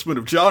assessment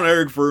of John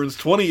Eric Verne's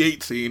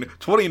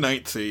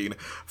 2018-2019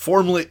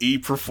 Formula E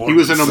performance. He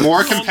was in a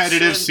more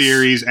competitive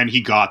series and he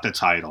got the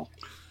title.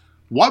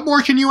 What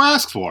more can you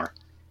ask for?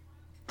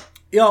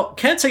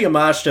 Kenta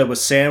Yamashita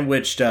was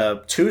sandwiched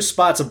 2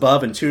 spots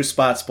above and 2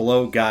 spots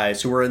below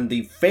guys who were in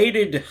the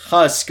faded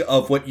husk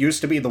of what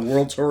used to be the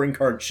World Touring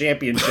Car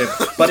Championship,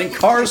 but in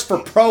cars for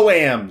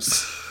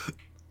Pro-Ams.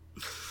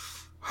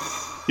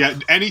 Yeah,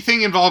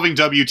 anything involving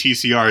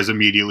WTCR is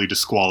immediately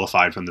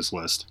disqualified from this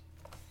list.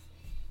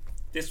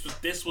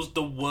 This was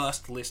the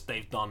worst list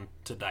they've done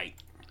to date.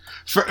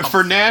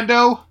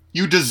 Fernando,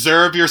 you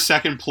deserve your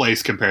second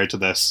place compared to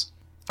this.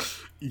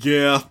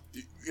 Yeah,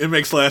 it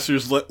makes last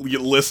year's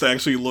list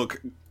actually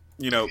look,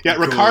 Yeah, good.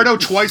 Ricardo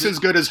twice as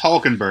good as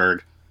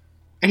Hulkenberg,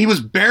 and he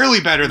was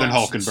barely better than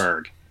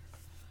Hulkenberg.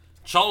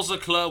 Charles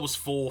Leclerc was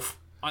 4th.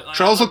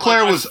 Charles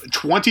Leclerc was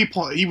 20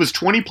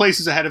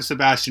 places ahead of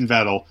Sebastian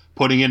Vettel,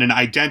 putting in an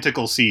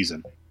identical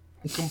season.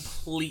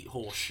 Complete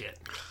horseshit.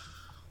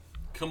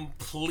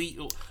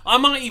 I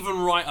might even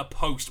write a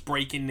post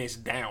breaking this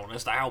down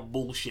as to how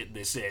bullshit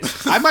this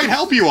is. I might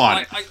help you on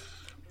it.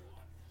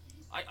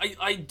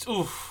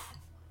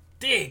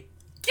 Dear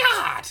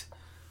God.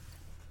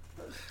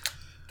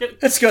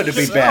 It's good to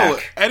be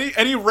back.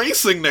 Any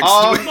racing next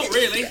week? Not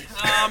really.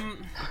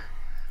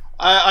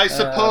 I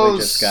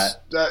suppose.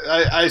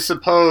 I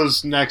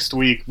suppose next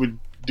week we'd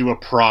do a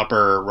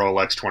proper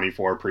Rolex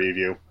 24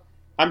 preview.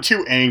 I'm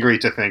too angry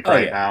to think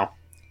now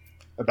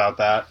about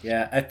that.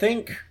 Yeah, I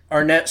think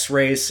our next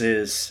race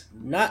is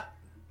not.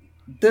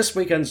 This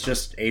weekend's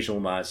just Asian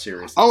Le Mans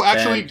series. Oh,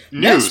 actually,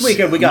 next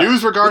weekend we got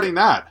news regarding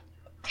that.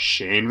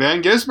 Shane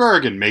Van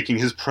Gisbergen making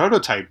his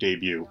prototype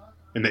debut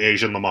in the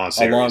Asian Le Mans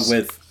series, along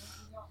with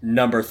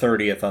number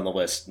 30th on the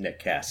list, Nick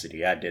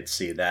Cassidy. I did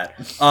see that.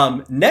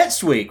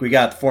 Next week, we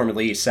got the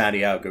Formula E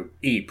Santiago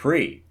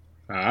E-Prix.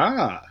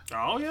 Ah.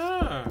 Oh,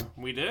 yeah.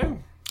 We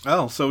do.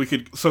 Oh, so we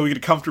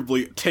could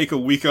comfortably take a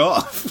week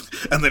off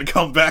and then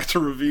come back to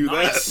review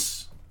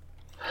that.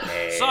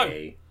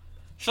 Hey.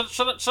 So,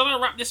 shall I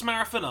wrap this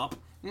marathon up?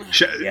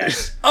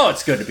 Yes. Oh,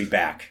 it's good to be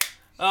back.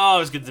 Oh, it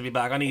was good to be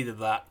back. I needed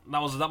that. That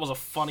was a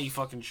funny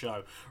fucking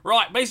show.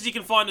 Right, basically you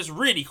can find us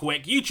really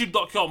quick.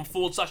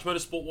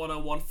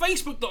 YouTube.com/Motorsport101.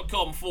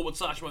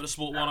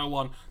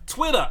 Facebook.com/Motorsport101.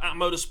 Twitter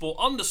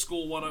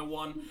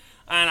 @Motorsport_101.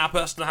 And our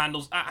personal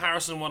handles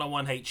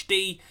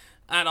 @Harrison101HD,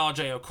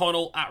 @RJ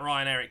O'Connell,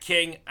 @Ryan Eric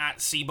King,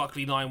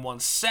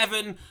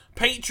 @CBuckley917.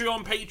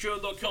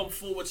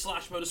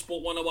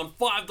 Patreon.com/Motorsport101.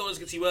 $5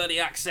 gets you early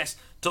access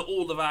to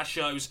all of our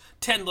shows.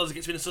 $10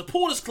 gets you in the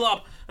supporters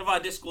club of our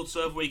Discord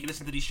server where you can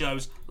listen to these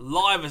shows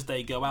live as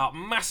they go out.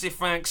 Massive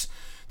thanks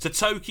to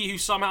Toki, who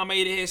somehow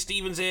made it here.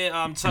 Steven's here.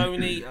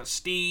 Tony,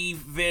 Steve,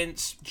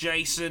 Vince,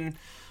 Jason,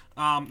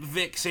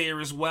 Vic's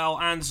here as well,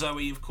 and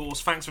Zoe, of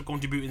course. Thanks for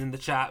contributing in the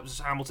chat.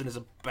 Hamilton is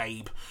a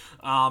babe.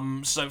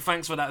 So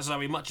thanks for that,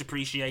 Zoe. Much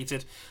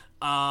appreciated.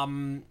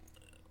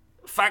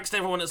 Thanks to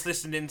everyone that's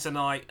listened in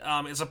tonight.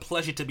 It's a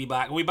pleasure to be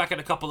back. We'll be back in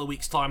a couple of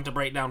weeks' time to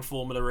break down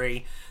Formula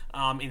E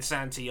in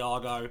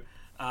Santiago.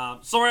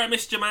 Sorry I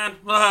missed you, man.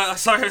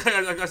 Sorry,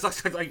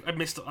 I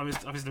missed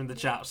him in the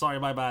chat. Sorry,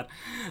 my bad.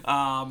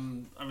 I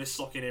missed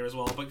Sock in here as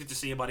well, but good to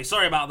see you, buddy.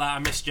 Sorry about that. I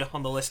missed you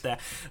on the list there.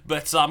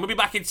 But we'll be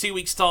back in 2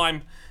 weeks'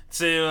 time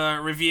to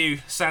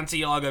review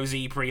Santiago's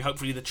E-Prix.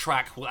 Hopefully the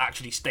track will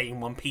actually stay in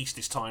one piece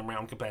this time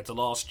round compared to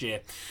last year.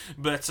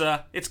 But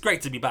it's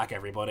great to be back,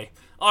 everybody.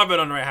 I've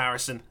been Andre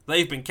Harrison.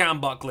 They've been Cam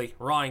Buckley,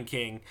 Ryan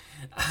King,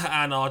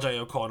 and RJ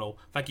O'Connell.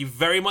 Thank you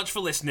very much for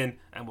listening,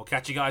 and we'll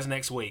catch you guys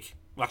next week.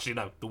 Well, actually,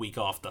 no, the week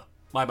after.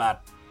 My bad.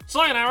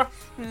 Sayonara.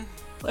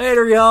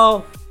 Later,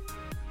 y'all.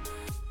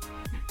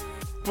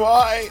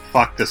 Bye.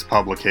 Fuck this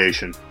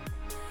publication.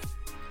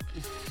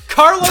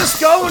 Carlos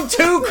going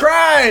 2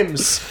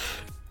 crimes.